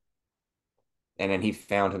level. And then he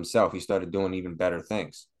found himself. He started doing even better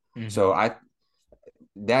things. Mm-hmm. So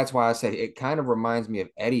that's why I said it kind of reminds me of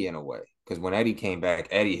Eddie in a way. Because when Eddie came back,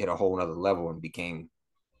 Eddie hit a whole nother level and became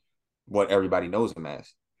what everybody knows him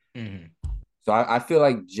as. Mm-hmm. So I feel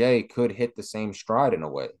like Jay could hit the same stride in a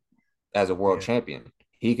way as a world Yeah. champion.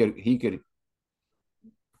 He could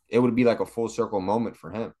it would be like a full circle moment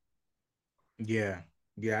for him. Yeah.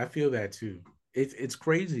 Yeah, I feel that too. It's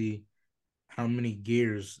crazy how many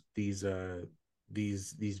gears these bloodline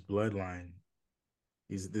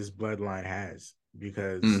this bloodline has,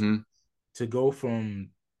 because Mm-hmm. to go from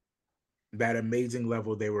that amazing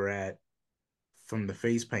level they were at, from the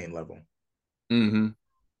face paint level, Mm-hmm.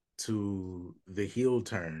 to the heel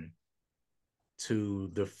turn, to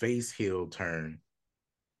the face heel turn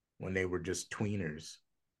when they were just tweeners,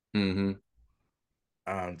 Mm-hmm.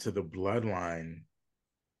 to the bloodline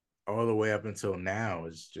all the way up until now,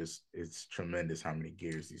 is just, it's tremendous how many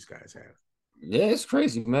gears these guys have. Yeah, it's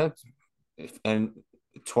crazy, man. And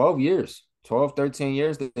 12 years, 12, 13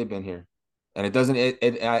 years that they've been here. And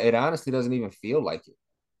it honestly doesn't even feel like it.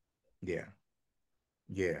 Yeah.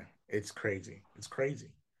 Yeah. It's crazy. It's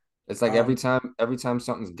crazy. It's like Um every time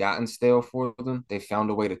something's gotten stale for them, they found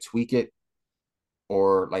a way to tweak it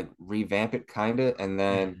or like revamp it kind of and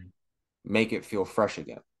then mhm. make it feel fresh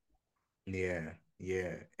again. Yeah,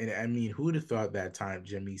 yeah. And I mean, who'd have thought that time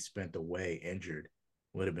Jimmy spent away injured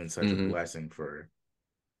would have been such a Mm-hmm. blessing for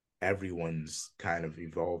everyone's kind of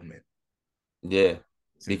involvement. Yeah.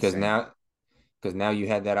 It's Because insane. now because now you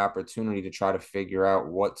had that opportunity to try to figure out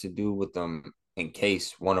what to do with them in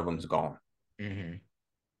case one of them's gone. Hmm.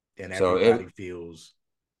 And So everybody feels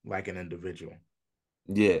like an individual.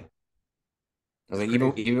 yeah. I was It's like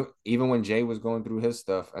even crazy. even even when Jay was going through his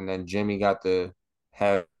stuff, and then Jimmy got to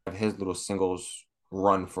have his little singles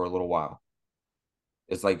run for a little while.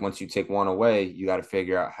 It's like once you take one away, you got to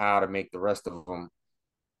figure out how to make the rest of them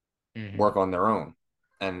Hmm. work on their own.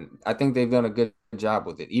 And I think they've done a good job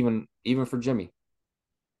with it, even for Jimmy.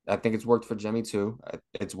 I think it's worked for Jimmy too.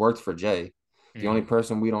 It's worked for Jay. The only Hmm.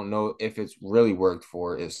 person we don't know if it's really worked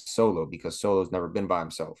for is Solo because Solo's never been by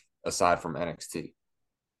himself aside from NXT.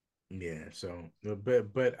 Yeah. So,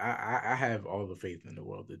 but I have all the faith in the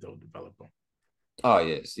world that they'll develop them. Oh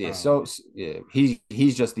yes, yeah. Um, Yeah,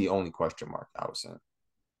 he's just the only question mark I was saying.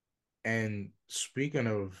 and speaking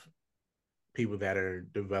of people that are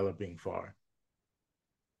developing far,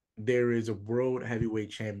 there is a world heavyweight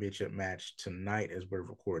championship match tonight as we're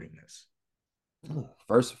recording this.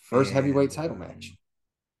 First heavyweight And title match.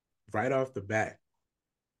 right off the bat,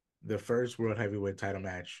 the first world heavyweight title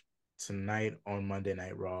match tonight on Monday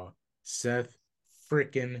Night Raw, Seth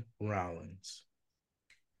freaking Rollins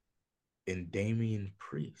and Damian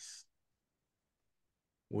Priest,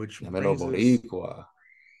 which Dámelo brings us boricua.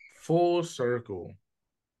 full circle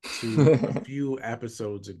to a few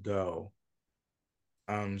episodes ago.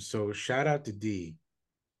 So shout out to D.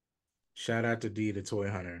 Shout out to D the Toy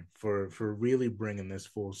Hunter for really bringing this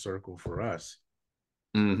full circle for us.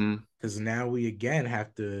 Mm-hmm. Because now we again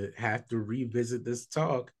have to revisit this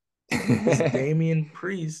talk. Is Damian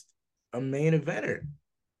Priest a main eventer?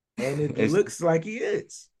 And it it's, looks like he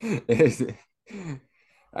is. it's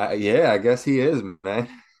yeah, I guess he is, man.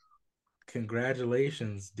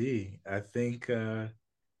 Congratulations, D. I think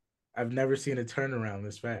I've never seen a turnaround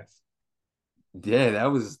this fast. Yeah,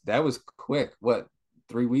 that was quick. What,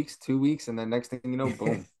 3 weeks, 2 weeks, and then next thing you know,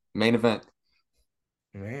 boom, main event.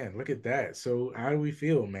 Man, look at that. So how do we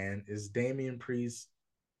feel, man? Is Damian Priest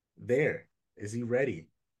there? Is he ready?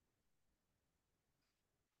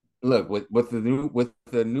 Look, with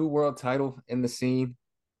the new world title in the scene,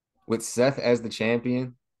 with Seth as the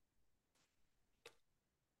champion,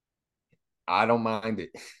 I don't mind it.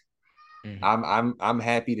 Mm-hmm. I'm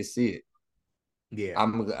happy to see it. Yeah.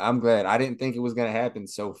 I'm glad. I didn't think it was gonna happen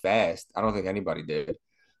so fast. I don't think anybody did.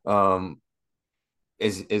 Um,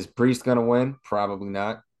 is Priest gonna win? Probably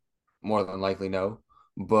not. More than likely, no.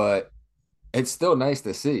 But it's still nice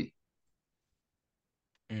to see.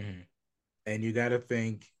 Mm-hmm. And you got to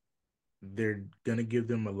think they're gonna give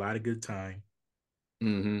them a lot of good time.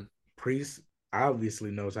 Mm-hmm. Priest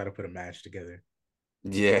obviously knows how to put a match together.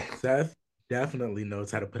 Yeah. Seth definitely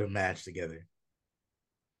knows how to put a match together.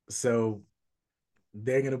 So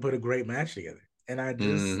they're gonna put a great match together. And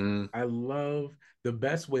Hmm. I love the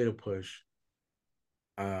best way to push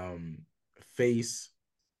um face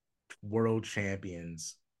world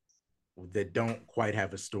champions that don't quite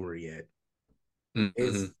have a story yet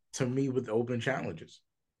is Hmm. to me with open challenges.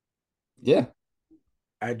 Yeah.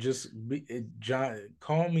 I just John,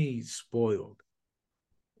 call me spoiled,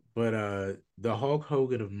 but the Hulk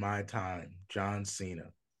Hogan of my time, John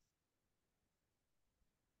Cena,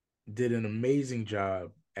 did an amazing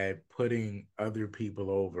job at putting other people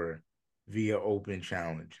over via open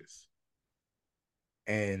challenges.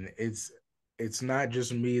 And it's not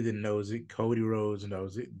just me that knows it. Cody Rhodes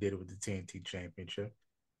knows it, did it with the TNT Championship.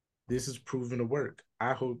 This is proven to work.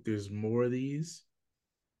 I hope there's more of these.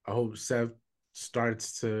 I hope Seth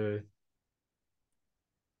starts to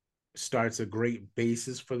starts a great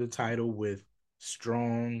basis for the title with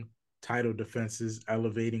strong title defenses,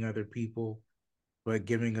 elevating other people, but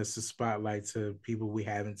giving us a spotlight to people we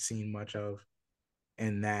haven't seen much of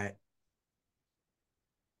in that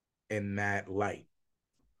light.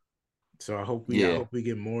 So I Yeah. hope we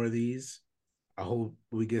get more of these. I hope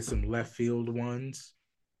we get some left field ones.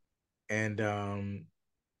 And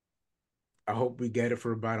I hope we get it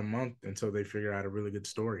for about a month until they figure out a really good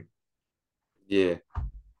story. Yeah.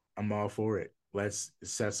 I'm all for it. Let's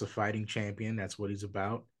Seth's a fighting champion. That's what he's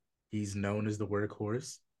about. He's known as the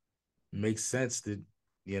workhorse. Makes sense that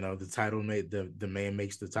the title made the man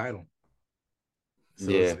makes the title.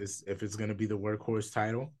 So Yeah. if it's gonna be the workhorse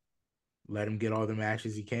title, let him get all the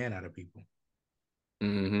matches he can out of people.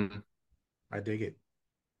 Hmm. I dig it.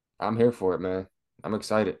 I'm here for it, man. I'm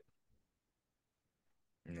excited.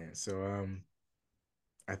 Yeah. So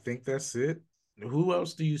I think that's it. Who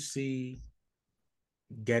else do you see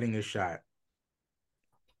getting a shot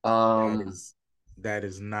that Um, is that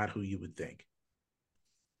is not who you would think?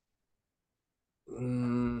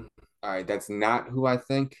 mm, all right, that's not who I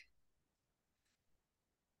think.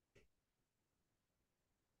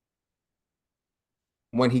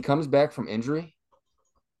 When he comes back from injury,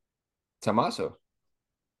 Tommaso.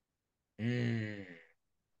 Mm.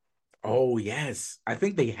 Oh yes, I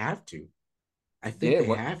think they have to. I think Yeah, they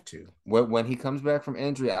what have to. when he comes back from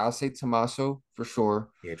injury, I'll say Tommaso for sure.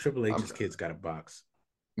 Yeah, Triple I'm H's kids got a box.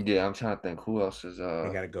 yeah, I'm trying to think who else is They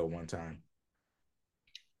got to go one time.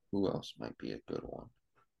 who else might be a good one.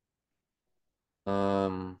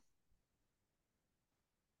 Um,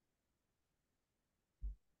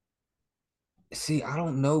 see, I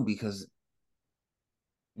don't know because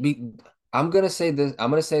be, I'm gonna say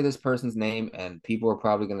this person's name and people are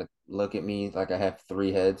probably gonna look at me like I have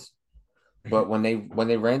three heads. But when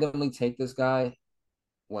they randomly take this guy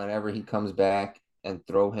whenever he comes back and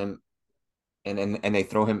throw him and they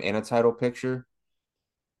throw him in a title picture,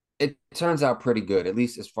 it turns out pretty good, at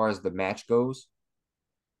least as far as the match goes.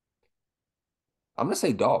 I'm gonna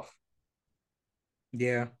say Dolph.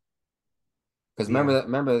 Yeah, Because yeah,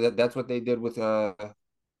 remember that that's what they did with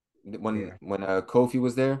yeah. when Kofi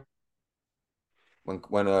was there, when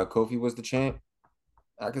Kofi was the champ.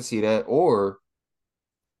 I can see that. Or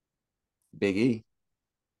Big E,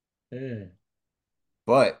 Mm,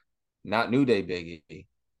 but not New Day Big E.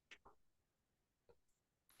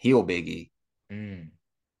 Heel Big E. mm.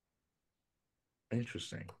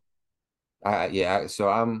 Interesting. So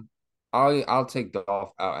I'll take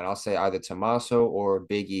Dolph out and I'll say either Tommaso or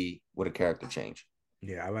Big E with a character change.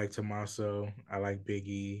 Yeah, I like Tommaso. I like Big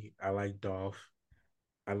E. I like Dolph.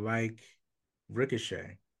 I like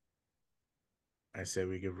Ricochet. I said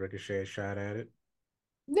we give Ricochet a shot at it.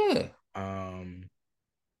 Yeah. Um,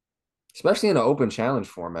 Especially in an open challenge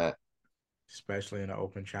format. especially in an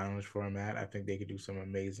open challenge format. I think they could do some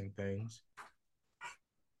amazing things.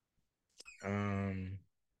 Um,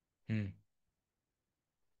 hmm.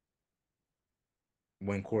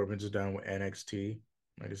 When Corbin's done with NXT,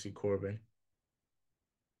 I can see Corbin.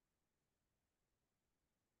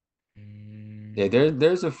 Yeah, Mm,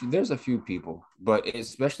 there's a few people, but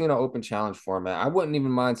especially in an open challenge format, I wouldn't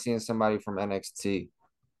even mind seeing somebody from NXT.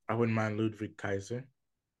 I wouldn't mind Ludwig Kaiser.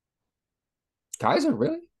 Kaiser,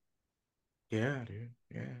 really? Yeah, dude.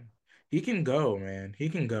 Yeah. He can go, man. He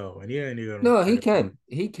can go. And yeah, and you're gonna No, try to put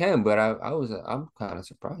he can, but I'm kind of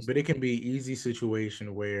surprised. but it can be an easy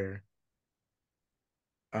situation where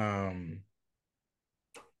um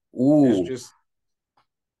it's Ooh, just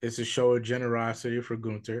it's a show of generosity for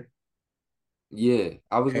Gunther. yeah.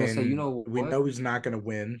 I was gonna say, you And know we what? know he's not gonna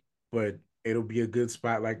win, but it'll be a good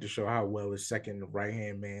spotlight to show how well his second right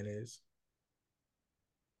hand man is.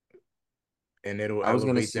 And it'll I was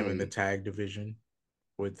gonna elevate them in the say, tag division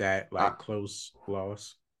with that I like close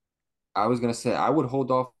loss. I was gonna say I would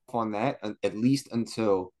hold off on that at least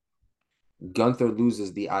until Gunther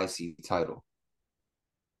loses the IC title.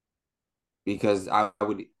 because I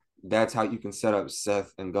would. That's how you can set up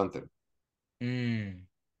Seth and Gunther. Mm.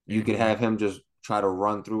 You could Mm-hmm. have him just try to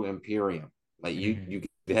run through Imperium. Like Mm-hmm. you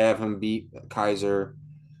could have him beat Kaiser.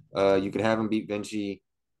 You could have him beat Vinci,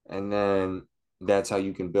 and then that's how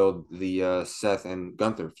you can build the Seth and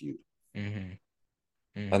Gunther feud. Mm-hmm.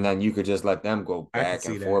 And Mm-hmm. then you could just let them go I could back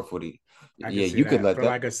see and that. forth with it. I could Yeah, see you could that let for that.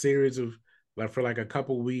 like a series of like for like a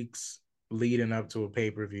couple weeks leading up to a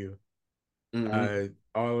pay-per-view. Mm-hmm. Uh,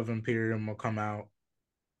 all of Imperium will come out,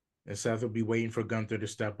 and Seth will be waiting for Gunther to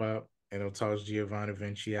step up, and he'll toss Giovanni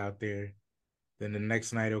Vinci out there. Then the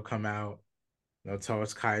next night he'll come out, and he'll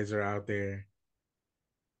toss Kaiser out there,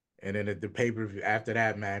 and then at the pay-per-view after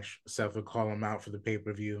that match, Seth will call him out for the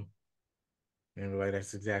pay-per-view, and we're like,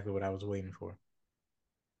 "That's exactly what I was waiting for."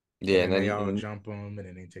 And Yeah, then they all jump him, and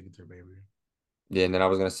then they take it to the pay-per-view. and then I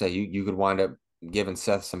was gonna say you could wind up giving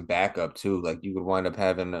Seth some backup too. Like you could wind up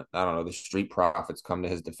having I don't know the Street Profits come to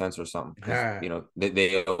his defense or something because Ah,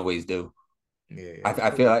 they always do. yeah,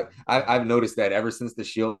 I feel like I've noticed that ever since the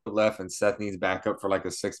Shield left and Seth needs backup for like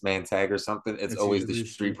a 6-man tag or something, it's it's always the usually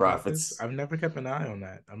Street Street Profits. Profits. I've never kept an eye on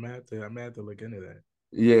that. I'm gonna have to look into that.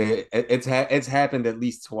 Yeah, it's happened at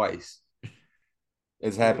least twice.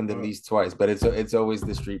 It's Who happened at least twice, but it's always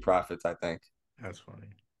the Street Profits, I think. That's funny.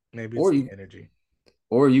 Maybe it's Or the you energy.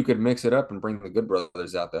 or you could mix it up and bring the Good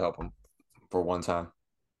Brothers out to help them for one time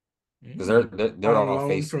because Mm. they're all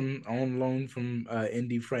face. On loan from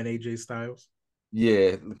indie friend AJ Styles.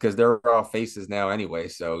 Yeah, because they're all faces now anyway,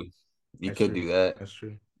 so you That's could true. do that. That's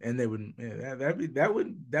true. And they wouldn't. Yeah,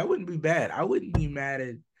 that wouldn't be bad. I wouldn't be mad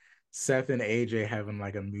at Seth and AJ having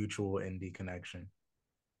like a mutual indie connection.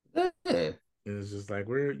 Yeah. It's just like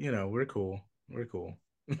we're cool. We're cool.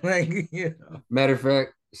 Like Matter of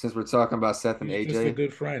fact, since we're talking about Seth and he's just a AJ,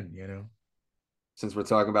 good friend. since we're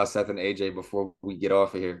talking about Seth and AJ before we get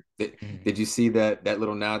off of here, Mhm. did you see that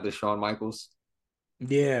little nod to Shawn Michaels?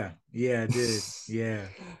 Yeah, yeah, I did. Yeah,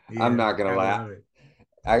 I'm yeah. not gonna Gotta lie, love it.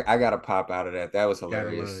 I gotta pop out of that. That was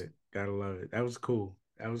Gotta love hilarious, it. Gotta love it. That was cool.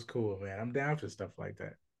 That was cool, man. I'm down for stuff like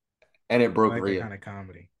that. and it I broke like that Rhea. kind of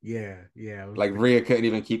comedy. Yeah, yeah. It was Like Rhea couldn't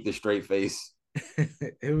even keep the straight face.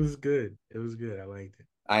 it was good. It was good. I liked it.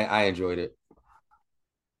 I enjoyed it.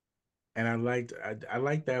 And I liked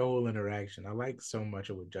that whole interaction. I like so much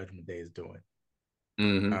of what Judgment Day is doing.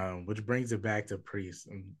 Hmm. Which brings it back to Priest.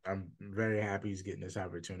 I'm very happy he's getting this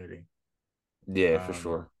opportunity. Yeah, for Um,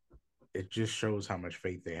 sure. it just shows how much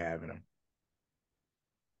faith they have in him.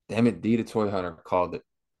 Damn it, D the Toy Hunter called it.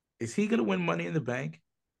 Is he gonna win Money in the Bank?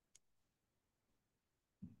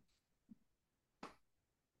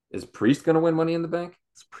 Is Priest gonna win Money in the Bank?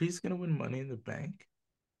 Is Priest gonna win Money in the Bank?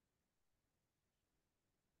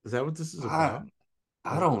 Is that what this is I about?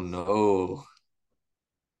 I Like, don't know.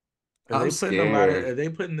 are I'm they putting a lot of? scared. Are they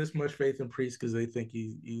putting this much faith in Priest because they think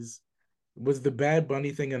he's was the Bad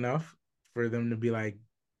Bunny thing enough for them to be like,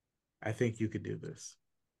 I think you could do this?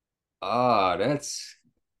 Ah, that's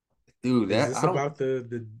dude. Is That this I don't, about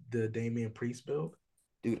the Damian Priest build?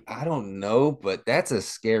 dude. I don't know, but that's a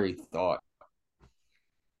scary thought.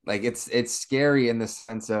 Like it's scary in the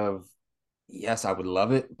sense of yes, I would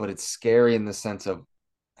love it, but it's scary in the sense of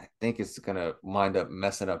I think it's gonna wind up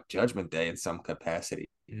messing up Judgment Day in some capacity.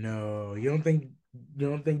 No, you don't think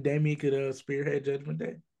Damian could spearhead Judgment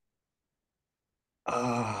Day?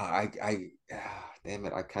 Damn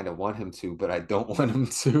it, I kind of want him to, but I don't want him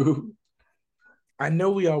to. I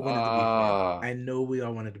know we all wanted to be Finn. Ah, I know we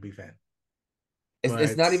all wanted to be Finn, it's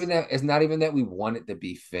but not even that. It's not even that we want it to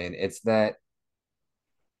be Finn. It's that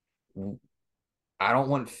I don't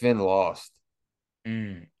want Finn lost.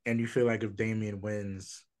 and you feel like if Damian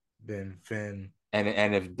wins, then And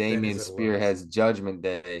if Finn Damian is at a loss. spearheads Judgment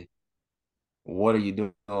Day, what are you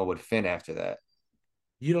doing with Finn after that?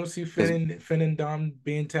 You don't see Because Finn and Dom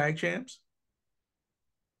being tag champs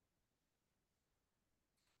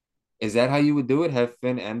is that how you would do it? Have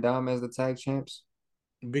Finn and Dom as the tag champs?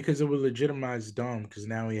 because it would legitimize Dom because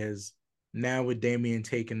now with Damian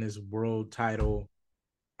taking this world title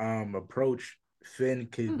approach, Finn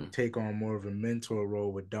could Hmm. take on more of a mentor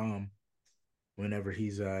role with Dom whenever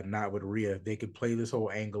he's not with Rhea. They could play this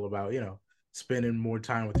whole angle about, spending more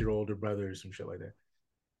time with your older brother or some shit like that.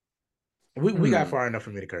 We got Hmm. far enough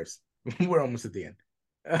for me to curse. We're almost at the end.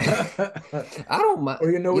 I don't mind.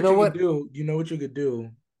 Or you know You what know you could what? do? You know what you could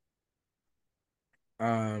do?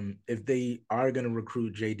 If they are gonna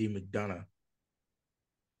recruit JD McDonough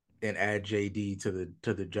and add JD to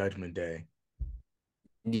the Judgment Day,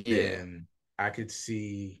 Yeah. then I could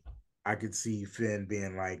see I could see Finn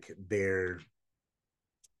being like their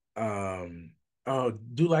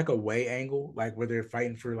do like a way angle, like where they're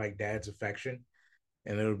fighting for like dad's affection,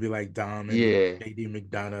 and it'll be like Dom and Yeah. JD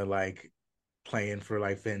McDonough like playing for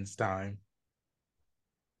like Finn's time,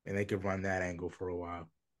 and they could run that angle for a while.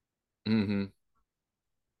 Mm-hmm.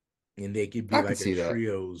 And they could be I could like a see that.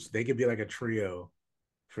 trios. They could be like a trio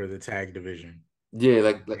for the tag division. Yeah, When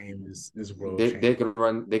like James is world they champion. could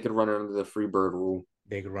run it under the Freebird rule.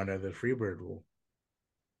 They could run under the Freebird rule.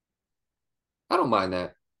 I don't mind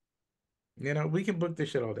that. You know, we can book this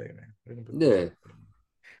shit all day, man. We can book this shit Yeah. all day.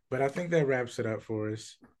 But I think that wraps it up for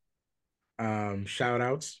us. Shout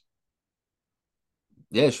outs.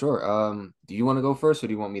 Yeah, sure. Do you want to go first or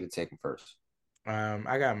do you want me to take them first?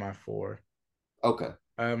 I got my four. Okay.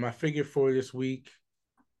 My figure four this week.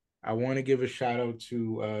 I want to give a shout out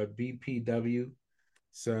to BPW.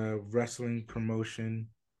 It's a wrestling promotion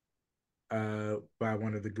by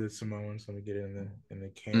one of the good Samoans. Let me get it in the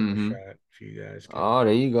camera Mm-hmm. shot for you guys. Can Oh,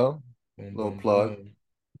 there you go. boom Little boom plug. boom.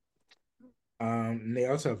 And they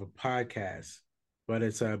also have a podcast, but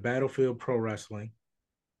it's Battlefield Pro Wrestling.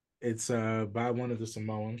 It's by one of the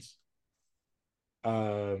Samoans.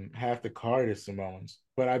 Half the card is Samoans,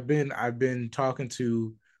 but I've been talking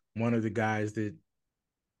to one of the guys that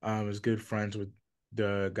is good friends with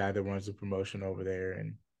the guy that runs the promotion over there,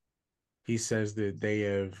 and he says that they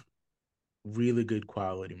have really good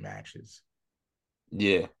quality matches.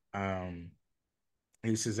 Yeah. Um,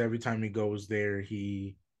 he says every time he goes there,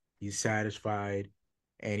 he's satisfied,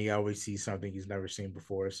 and he always sees something he's never seen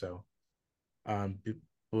before. So, um,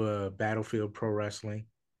 Battlefield Pro Wrestling,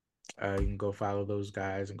 you can go follow those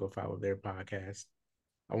guys and go follow their podcast.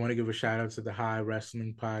 I want to give a shout out to the High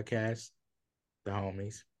Wrestling Podcast, the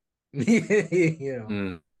homies. you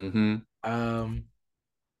know, Mm-hmm. um,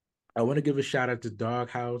 I want to give a shout out to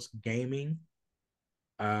Doghouse Gaming.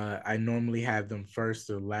 I normally have them first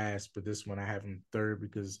or last, but this one I have them third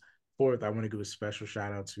because fourth, I want to give a special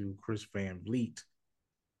shout out to Chris Van Vliet,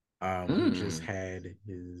 who just Mm. had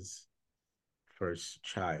his first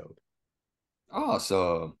child.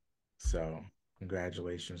 Awesome. So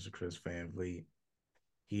congratulations to Chris Van Vliet.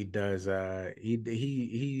 He does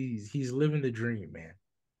he's living the dream, man.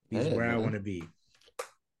 He's Yeah, where I want man. to be.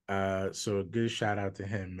 So a good shout out to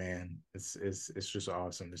him, man. It's just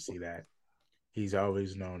awesome to see that. He's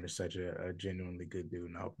always known as such a genuinely good dude,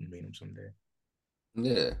 and I hope to meet him someday.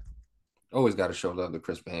 Yeah. Always got to show love to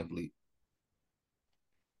Chris Van Vliet.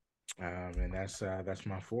 And that's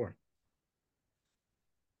my four.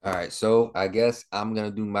 All right, so I guess I'm gonna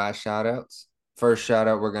do my shout outs. First shout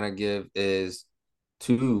out we're gonna give is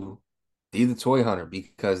to D the Toy Hunter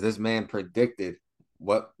because this man predicted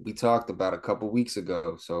what we talked about a couple weeks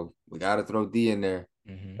ago. So we gotta throw D in there.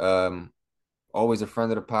 Mm-hmm. Um, always a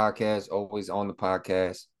friend of the podcast, always on the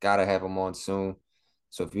podcast. Gotta have him on soon.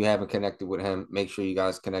 So if you haven't connected with him, make sure you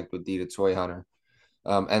guys connect with D the Toy Hunter.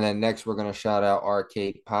 And then next, we're going to shout out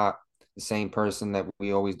Arcade Pop, the same person that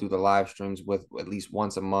we always do the live streams with at least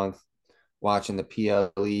once a month, watching the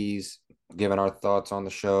PLEs, giving our thoughts on the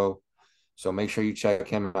show. So make sure you check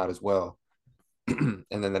him out as well. And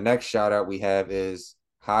then the next shout out we have is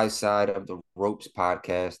High Side of the Ropes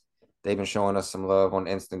podcast. They've been showing us some love on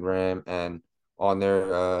Instagram and on their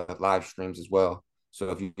live streams as well. So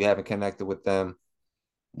if you haven't connected with them,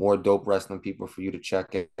 more dope wrestling people for you to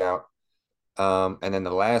check it out. And then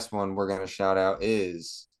the last one we're going to shout out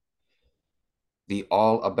is the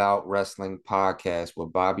All About Wrestling podcast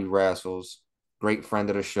with Bobby Rassles. Great friend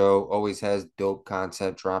of the show, always has dope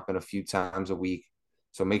content dropping a few times a week.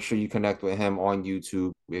 So make sure you connect with him on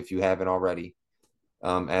YouTube if you haven't already.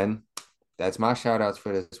 And that's my shout outs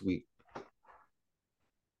for this week.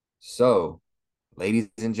 So, ladies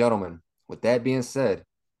and gentlemen, with that being said,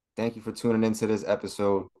 thank you for tuning into this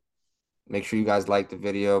episode. Make sure you guys like the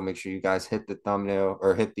video. Make sure you guys hit the thumbnail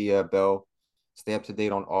or hit the bell. Stay up to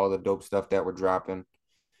date on all the dope stuff that we're dropping.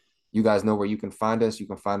 You guys know where you can find us. You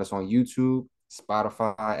can find us on YouTube,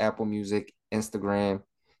 Spotify, Apple Music, Instagram,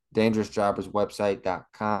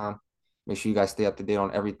 dangerousjobberswebsite.com. Make sure you guys stay up to date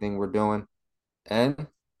on everything we're doing. And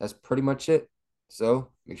that's pretty much it. So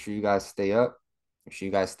make sure you guys stay up. Make sure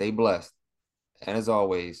you guys stay blessed. And as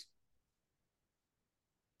always,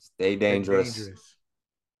 stay Stay dangerous. dangerous.